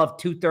Nano's above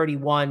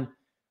 231,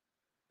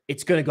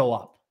 it's going to go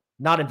up.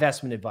 Not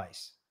investment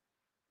advice,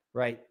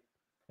 right?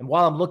 And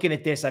while I'm looking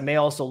at this, I may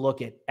also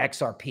look at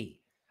XRP.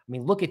 I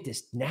mean, look at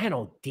this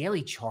Nano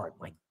daily chart.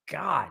 My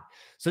God.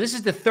 So this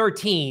is the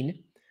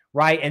 13,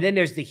 right? And then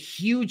there's the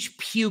huge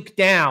puke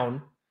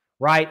down,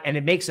 right? And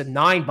it makes a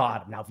 9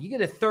 bottom. Now, if you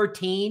get a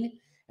 13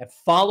 and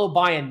followed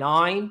by a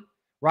 9,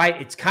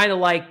 right? It's kind of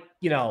like,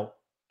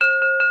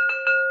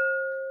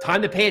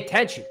 time to pay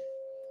attention,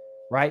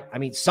 right? I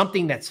mean,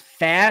 something that's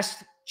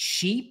fast,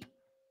 cheap.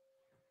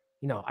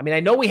 I mean, I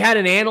know we had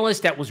an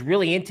analyst that was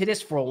really into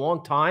this for a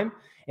long time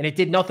and it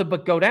did nothing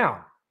but go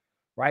down,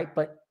 right?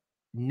 But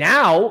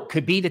now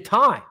could be the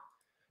time.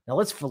 Now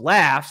let's, for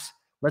laughs,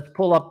 let's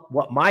pull up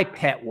what my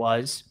pet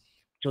was,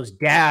 which was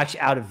Dash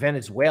out of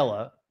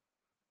Venezuela.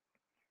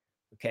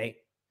 Okay.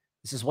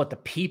 This is what the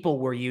people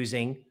were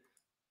using.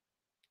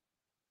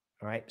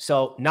 All right.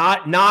 So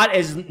not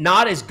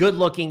as good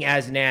looking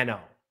as Nano.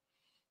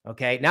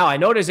 Okay. Now I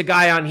know there's a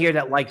guy on here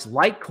that likes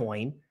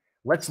Litecoin.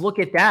 Let's look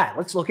at that.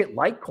 Let's look at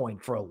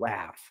Litecoin for a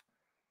laugh.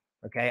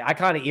 Okay. I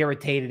kind of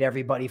irritated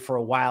everybody for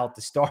a while at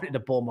the start of the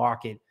bull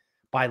market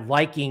by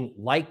liking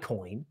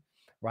Litecoin,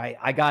 right?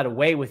 I got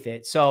away with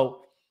it.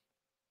 So,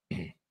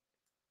 you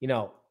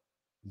know,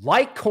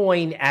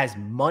 Litecoin as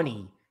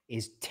money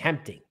is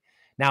tempting.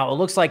 Now, it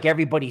looks like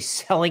everybody's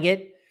selling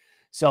it.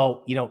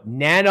 So, you know,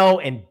 Nano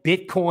and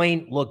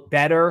Bitcoin look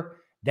better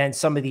than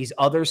some of these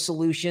other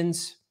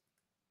solutions.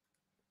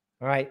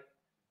 All right.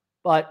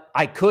 But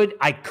I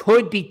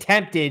could be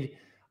tempted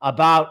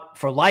about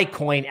for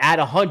Litecoin at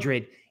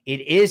 100.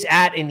 It is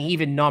at an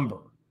even number.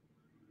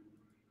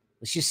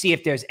 Let's just see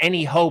if there's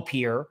any hope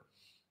here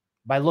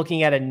by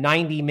looking at a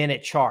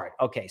 90-minute chart.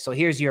 Okay, so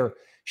here's your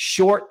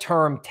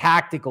short-term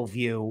tactical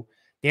view.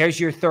 There's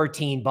your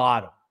 13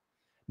 bottom.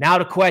 Now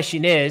the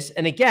question is,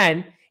 and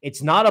again,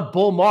 it's not a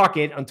bull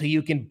market until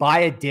you can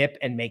buy a dip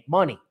and make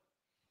money.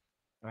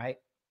 All right.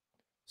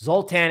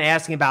 Zoltan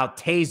asking about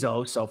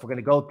Tezos. So if we're going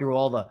to go through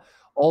all the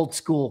old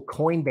school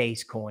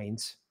Coinbase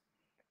coins.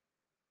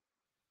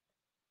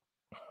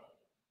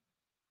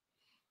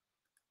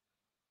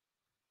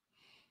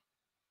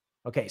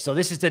 Okay, so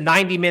this is the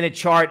 90-minute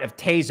chart of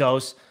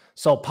Tezos.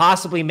 So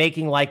possibly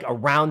making like a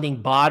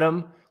rounding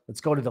bottom.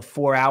 Let's go to the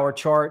 4-hour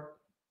chart.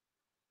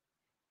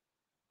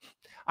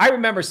 I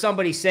remember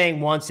somebody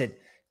saying once that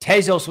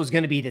Tezos was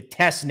going to be the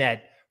test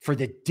net for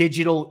the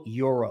digital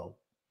euro.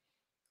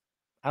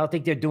 I don't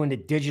think they're doing the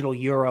digital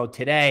euro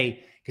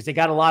today because they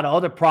got a lot of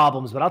other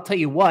problems. But I'll tell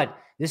you what,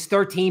 this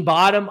 13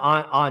 bottom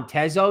on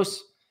Tezos,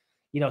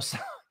 you know,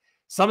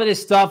 some of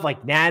this stuff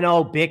like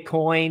Nano,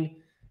 Bitcoin,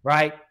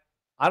 right?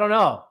 I don't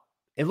know.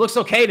 It looks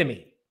okay to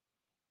me.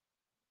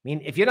 I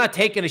mean, if you're not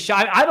taking a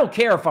shot, I don't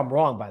care if I'm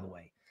wrong, by the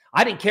way.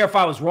 I didn't care if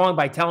I was wrong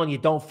by telling you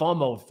don't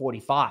FOMO at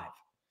 45,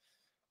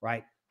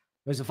 right?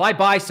 Because if I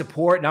buy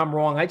support and I'm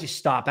wrong, I just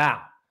stop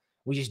out.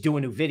 We just do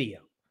a new video,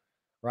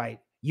 right?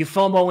 You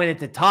FOMO in at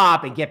the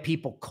top and get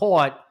people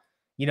caught.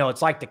 You know,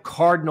 it's like the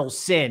cardinal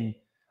sin.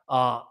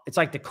 It's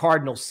like the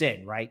cardinal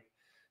sin, right?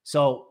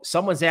 So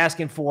someone's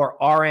asking for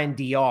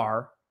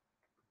RNDR.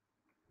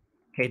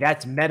 Okay,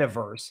 that's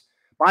metaverse.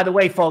 By the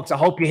way, folks, I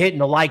hope you're hitting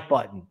the like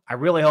button. I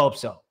really hope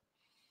so,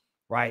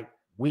 right?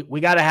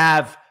 We got to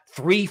have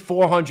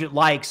 300-400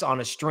 likes on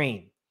a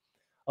stream.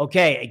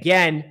 Okay,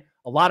 again,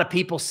 a lot of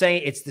people say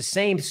it's the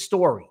same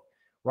story,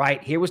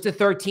 right? Here was the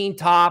 13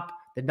 top,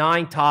 the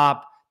 9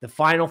 top, the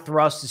final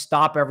thrust to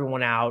stop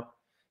everyone out.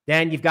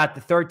 Then you've got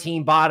the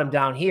 13 bottom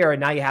down here,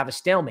 and now you have a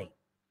stalemate,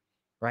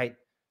 right?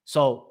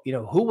 So, you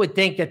know, who would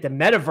think that the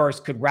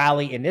metaverse could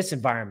rally in this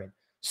environment?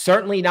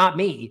 Certainly not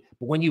me.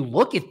 But when you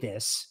look at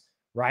this,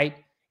 right,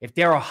 if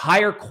there are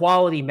higher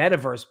quality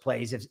metaverse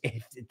plays,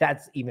 if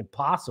that's even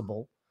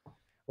possible,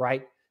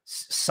 right,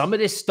 some of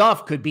this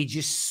stuff could be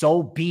just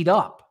so beat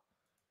up,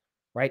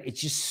 right? It's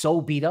just so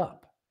beat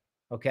up,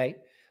 okay?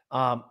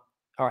 All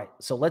right,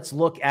 so let's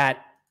look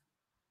at,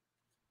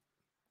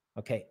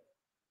 okay,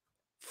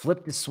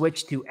 flip the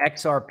switch to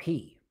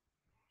XRP.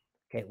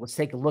 Okay, let's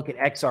take a look at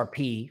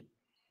XRP.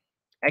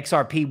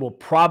 XRP will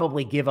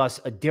probably give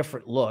us a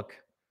different look.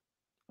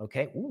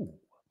 Okay, ooh,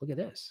 look at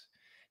this.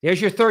 There's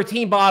your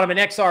 13 bottom in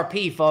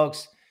XRP,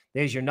 folks.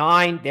 There's your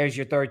 9. There's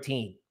your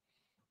 13.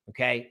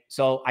 Okay,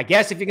 so I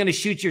guess if you're going to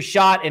shoot your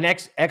shot in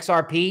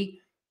XRP,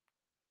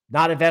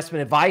 not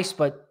investment advice,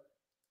 but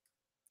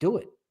do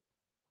it.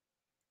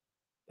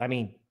 I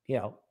mean, you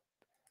know,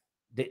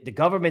 the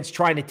government's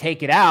trying to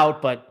take it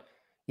out, but,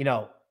 you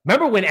know,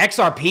 remember when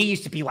XRP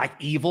used to be like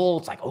evil?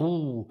 It's like,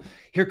 oh,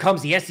 here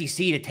comes the SEC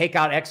to take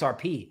out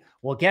XRP.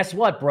 Well, guess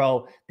what,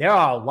 bro? There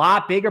are a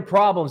lot bigger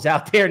problems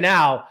out there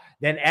now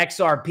than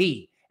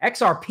XRP.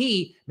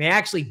 XRP may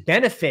actually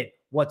benefit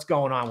what's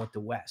going on with the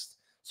West.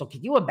 So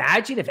can you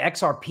imagine if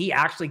XRP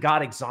actually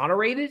got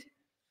exonerated?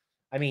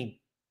 I mean,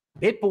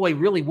 BitBoy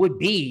really would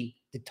be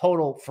the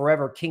total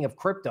forever king of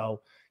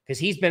crypto because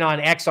he's been on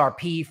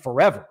XRP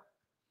forever.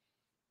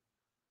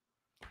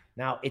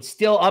 Now, it's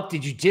still up to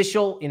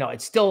judicial, you know,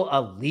 it's still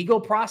a legal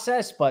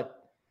process,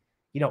 but,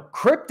 you know,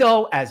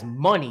 crypto as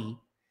money,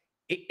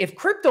 if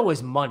crypto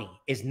as money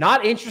is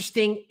not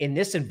interesting in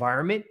this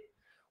environment,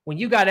 when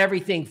you got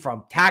everything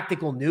from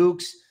tactical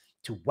nukes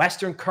to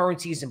Western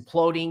currencies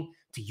imploding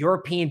to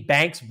European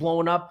banks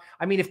blowing up.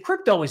 I mean, if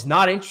crypto is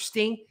not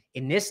interesting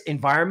in this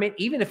environment,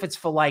 even if it's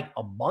for like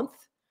a month,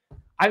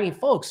 I mean,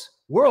 folks,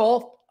 we're all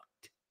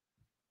fucked.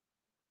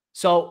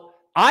 So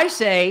I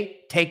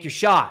say, take your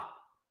shot.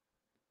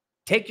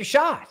 Take your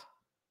shot.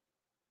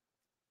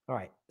 All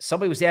right.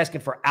 Somebody was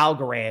asking for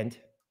Algorand.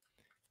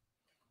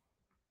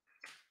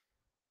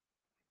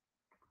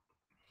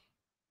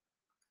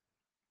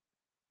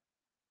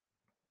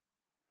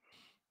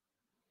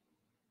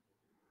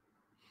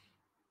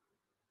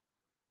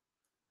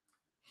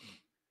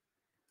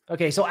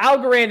 Okay, so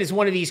Algorand is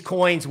one of these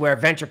coins where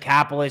venture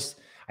capitalists,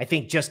 I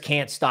think, just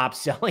can't stop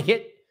selling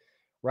it,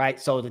 right?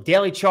 So the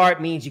daily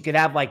chart means you could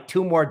have like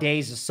 2 more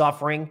days of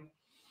suffering,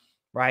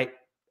 right?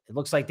 It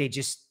looks like they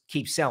just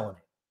keep selling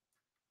it,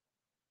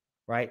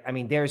 right? I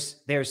mean, there's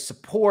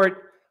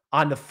support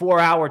on the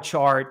 4-hour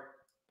chart.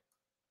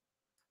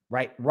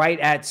 right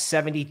at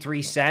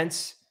 73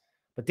 cents.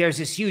 But there's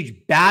this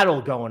huge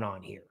battle going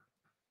on here,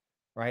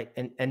 right?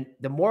 And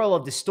the moral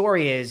of the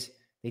story is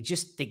they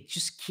just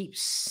keep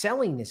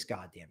selling this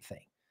goddamn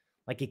thing.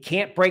 Like it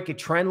can't break a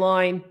trend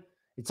line.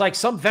 It's like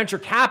some venture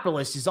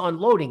capitalist is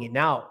unloading it.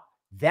 Now,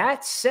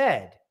 that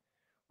said,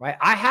 right,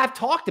 I have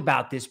talked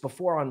about this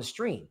before on the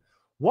stream.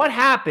 What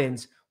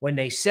happens when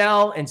they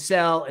sell and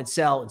sell and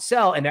sell and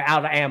sell and they're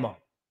out of ammo?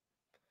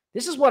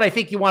 This is what I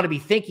think you want to be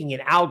thinking in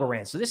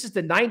Algorand. So this is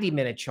the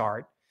 90-minute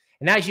chart.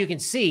 And as you can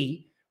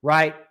see,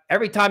 right,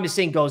 every time this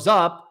thing goes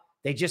up,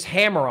 they just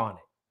hammer on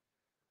it.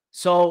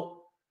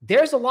 So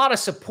there's a lot of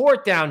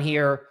support down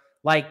here,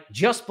 like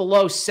just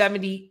below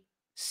 70,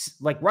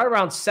 like right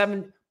around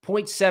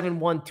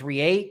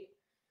 7.7138.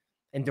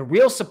 And the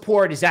real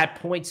support is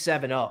at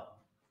 0.70.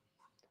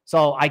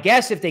 So I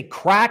guess if they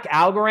crack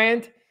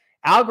Algorand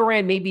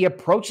may be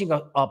approaching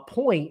a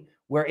point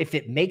where if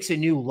it makes a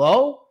new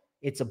low,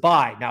 it's a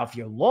buy. Now, if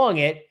you're long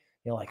it,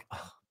 you're like,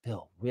 oh,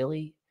 Bill,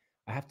 really?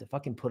 I have to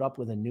fucking put up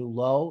with a new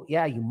low?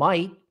 Yeah, you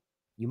might.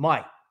 You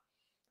might.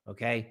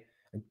 Okay.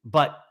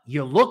 But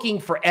you're looking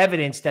for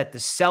evidence that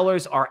the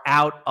sellers are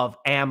out of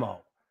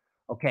ammo.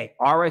 Okay.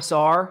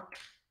 RSR.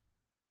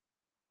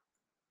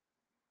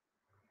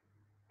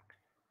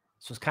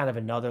 This was kind of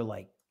another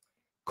like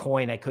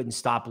coin I couldn't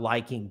stop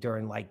liking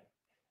during like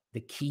the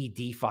key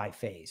DeFi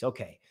phase.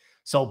 Okay.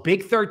 So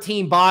big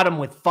 13 bottom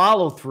with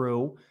follow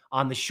through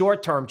on the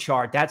short-term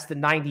chart. That's the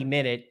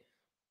 90-minute.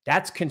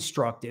 That's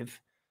constructive.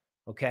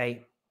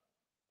 Okay.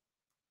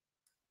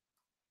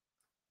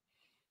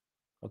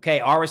 Okay.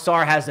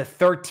 RSR has a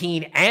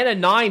 13 and a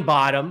 9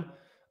 bottom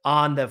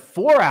on the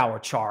 4-hour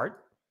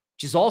chart,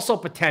 which is also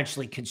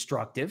potentially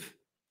constructive.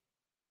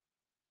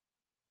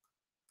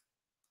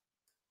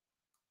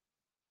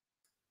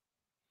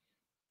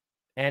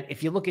 And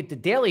if you look at the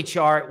daily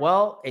chart,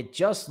 well, it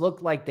just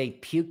looked like they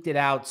puked it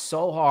out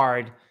so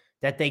hard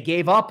that they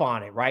gave up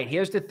on it, right?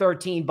 Here's the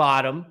 13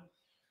 bottom,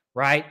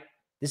 right?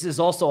 This is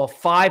also a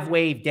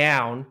 5-wave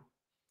down.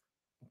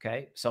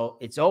 Okay, so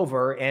it's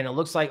over, and it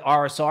looks like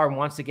RSR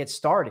wants to get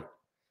started.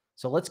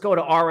 So let's go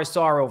to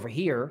RSR over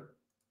here.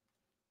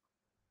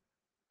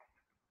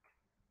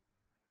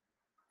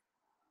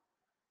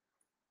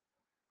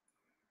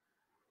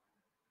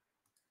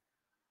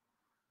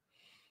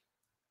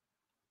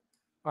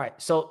 All right,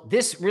 so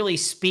this really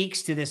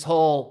speaks to this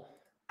whole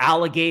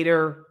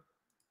alligator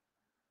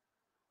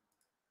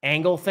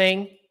angle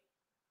thing.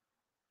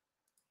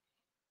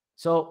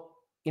 So,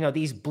 you know,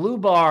 these blue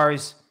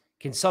bars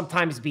can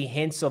sometimes be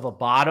hints of a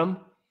bottom,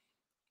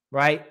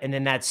 right? And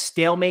then that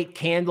stalemate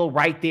candle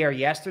right there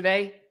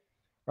yesterday,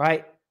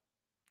 right?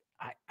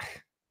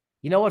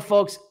 You know what,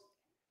 folks?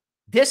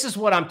 This is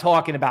what I'm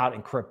talking about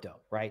in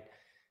crypto, right?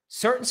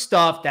 Certain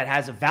stuff that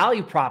has a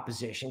value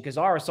proposition, because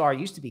RSR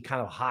used to be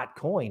kind of a hot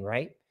coin,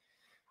 right?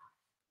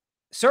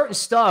 Certain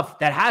stuff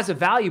that has a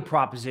value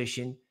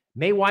proposition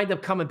may wind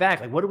up coming back.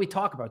 Like, what do we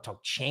talk about?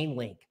 Talk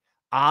Chainlink,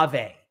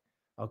 Aave,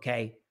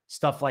 okay?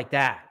 Stuff like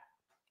that,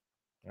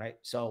 right?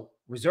 So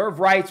reserve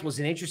rights was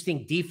an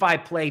interesting DeFi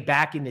play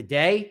back in the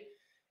day,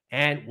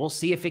 and we'll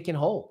see if it can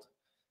hold.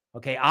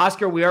 Okay,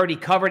 Oscar, we already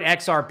covered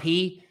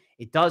XRP.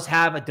 It does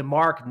have a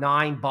DeMark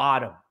 9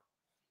 bottom,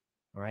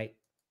 all right?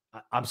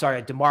 I'm sorry,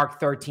 a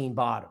DeMark 13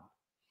 bottom.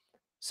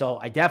 So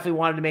I definitely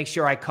wanted to make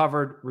sure I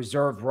covered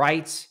reserve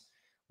rights.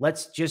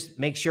 Let's just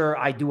make sure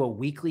I do a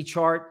weekly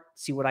chart,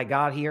 see what I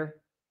got here.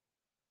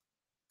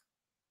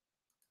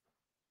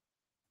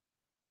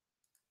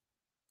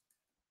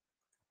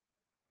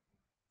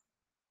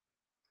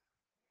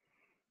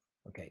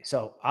 Okay,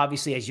 so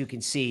obviously, as you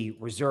can see,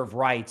 reserve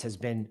rights has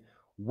been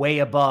way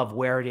above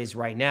where it is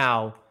right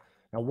now.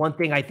 Now, one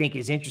thing I think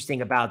is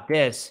interesting about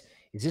this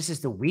is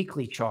the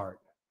weekly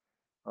chart,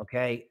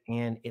 okay?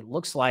 And it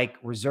looks like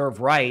reserve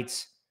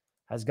rights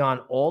has gone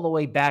all the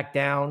way back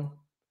down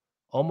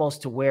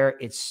almost to where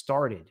it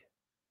started,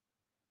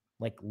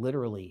 like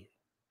literally.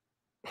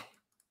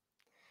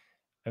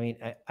 I mean,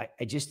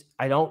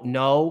 I don't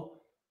know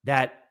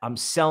that I'm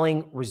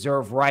selling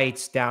reserve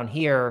rights down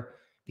here,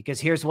 because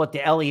here's what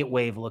the Elliott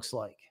wave looks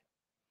like.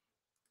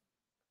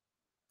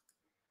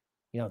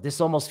 You know,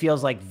 this almost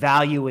feels like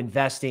value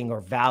investing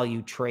or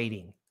value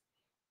trading.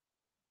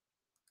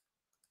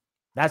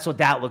 That's what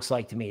that looks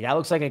like to me. That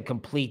looks like a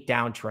complete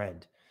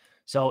downtrend.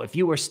 So if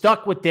you were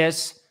stuck with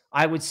this,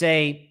 I would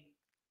say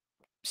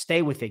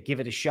stay with it,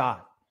 give it a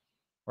shot,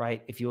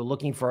 right? If you were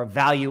looking for a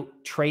value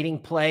trading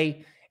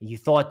play and you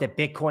thought that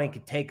Bitcoin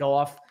could take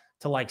off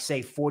to like,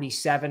 say,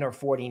 47 or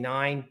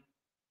 49,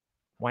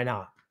 why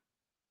not?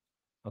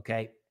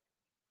 Okay.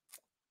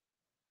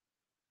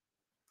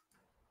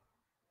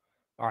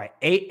 All right.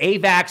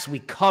 AVAX we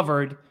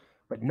covered,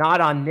 but not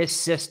on this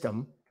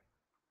system.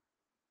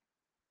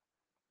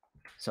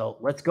 So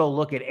let's go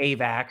look at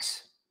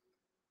AVAX.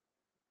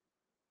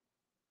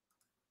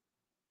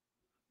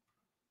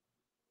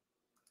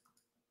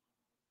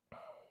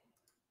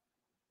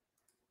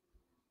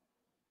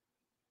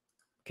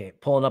 Okay,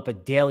 pulling up a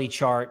daily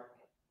chart.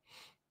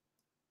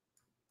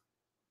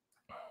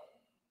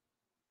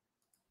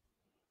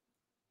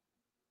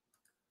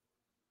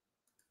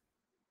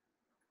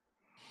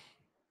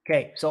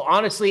 Okay, so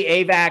honestly,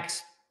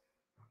 AVAX,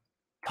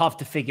 tough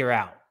to figure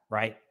out,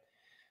 right?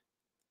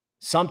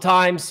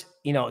 Sometimes,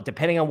 you know,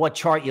 depending on what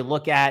chart you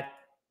look at.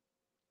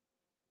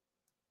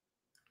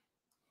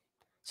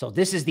 So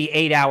this is the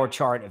 8-hour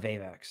chart of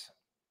AVAX.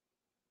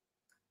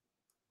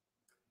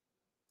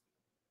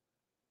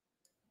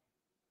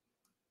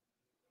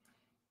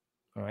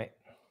 All right.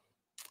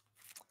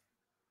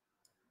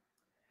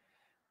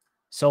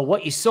 So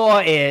what you saw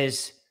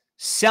is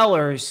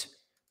sellers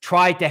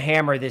tried to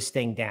hammer this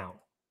thing down,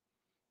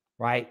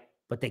 right?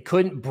 But they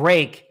couldn't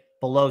break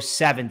below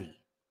 70,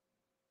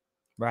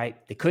 right?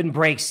 They couldn't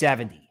break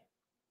 70.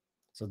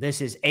 So this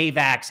is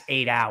AVAX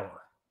 8-hour.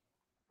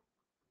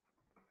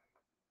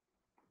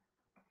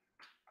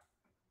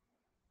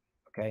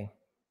 Okay.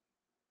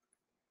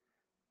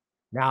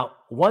 Now,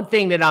 one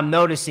thing that I'm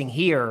noticing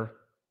here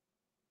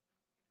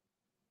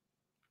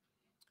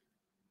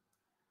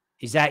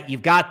is that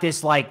you've got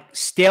this like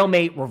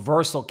stalemate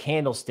reversal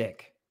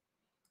candlestick,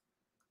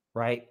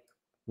 right?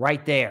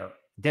 Right there.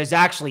 There's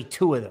actually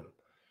two of them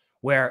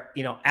where,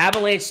 you know,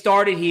 Avalanche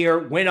started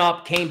here, went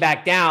up, came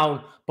back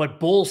down, but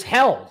bulls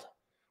held,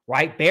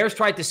 right? Bears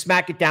tried to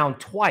smack it down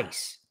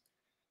twice.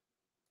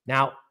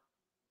 Now,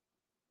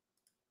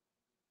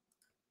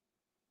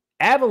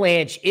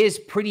 Avalanche is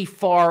pretty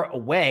far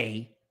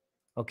away,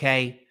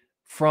 okay,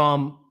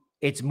 from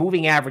its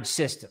moving average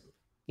system.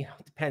 You know,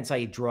 it depends how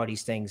you draw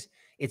these things.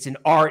 It's an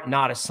art,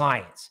 not a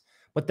science.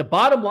 But the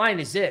bottom line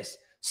is this.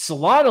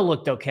 Solana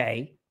looked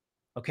okay,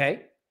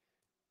 okay?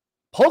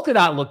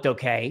 Polkadot looked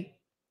okay.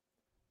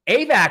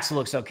 AVAX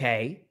looks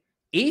okay.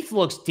 ETH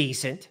looks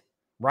decent,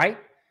 right?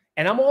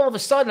 And all of a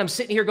sudden, I'm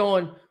sitting here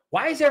going,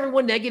 why is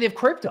everyone negative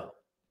crypto?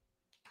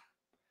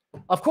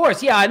 Of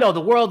course, yeah, I know the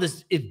world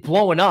is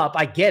blowing up.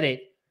 I get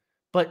it.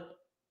 But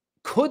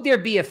could there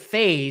be a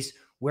phase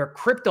where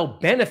crypto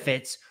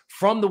benefits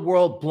from the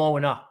world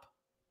blowing up?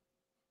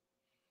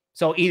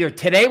 So either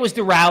today was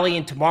the rally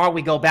and tomorrow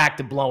we go back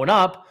to blowing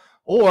up,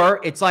 or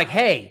it's like,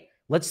 hey,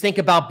 let's think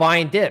about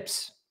buying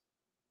dips.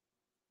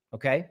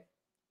 Okay?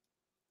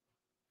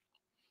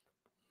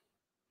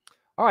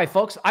 All right,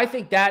 folks, I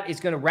think that is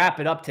going to wrap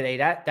it up today.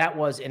 That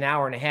was an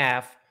hour and a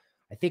half.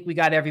 I think we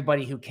got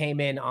everybody who came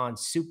in on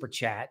Super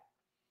Chat.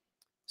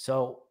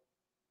 So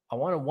I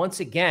want to once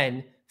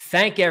again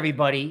thank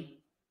everybody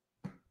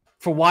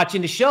for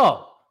watching the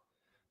show.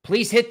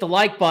 Please hit the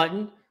like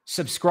button,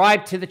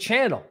 subscribe to the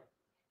channel.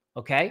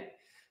 Okay?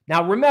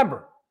 Now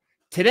remember,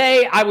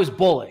 today I was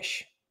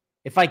bullish.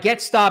 If I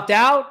get stopped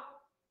out,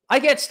 I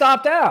get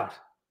stopped out.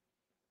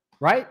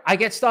 Right? I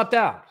get stopped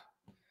out.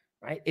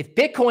 Right? If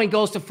Bitcoin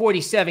goes to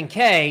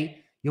 47K,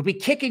 you'll be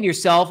kicking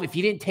yourself if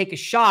you didn't take a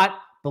shot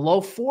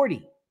below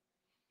 40.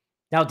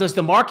 Now, does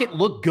the market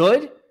look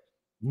good?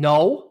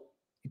 No.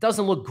 It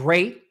doesn't look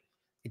great.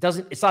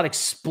 It's not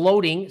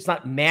exploding. It's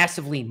not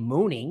massively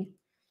mooning.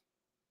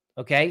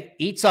 Okay?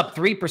 ETH's up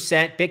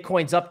 3%.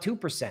 Bitcoin's up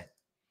 2%.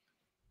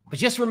 But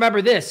just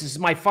remember this. This is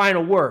my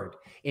final word.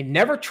 It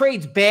never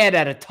trades bad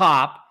at a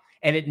top,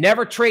 and it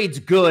never trades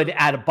good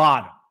at a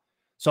bottom.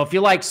 So if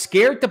you're like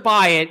scared to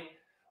buy it,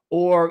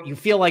 or you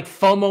feel like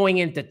FOMOing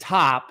into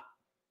top,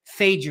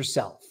 fade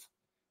yourself,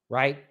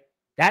 right?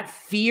 That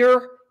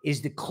fear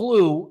is the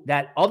clue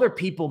that other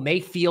people may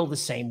feel the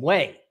same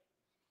way.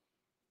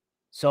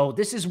 So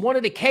this is one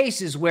of the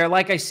cases where,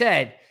 like I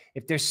said,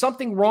 if there's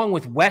something wrong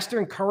with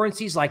Western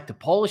currencies like the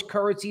Polish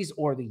currencies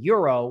or the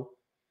euro,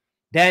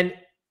 then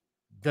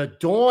the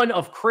dawn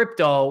of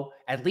crypto,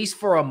 at least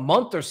for a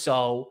month or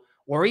so,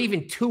 or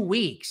even 2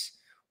 weeks,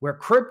 where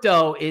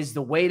crypto is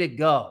the way to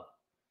go.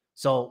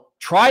 So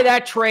try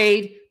that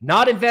trade,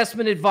 not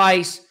investment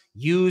advice.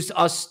 Use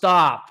a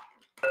stop.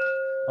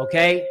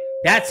 Okay?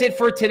 That's it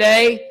for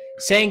today.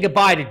 Saying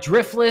goodbye to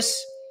Driftless,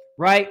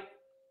 right?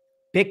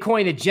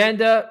 Bitcoin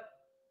Agenda,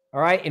 all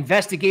right?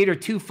 Investigator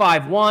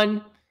 251,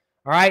 all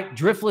right?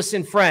 Driftless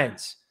and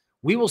friends.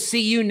 We will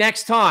see you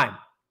next time.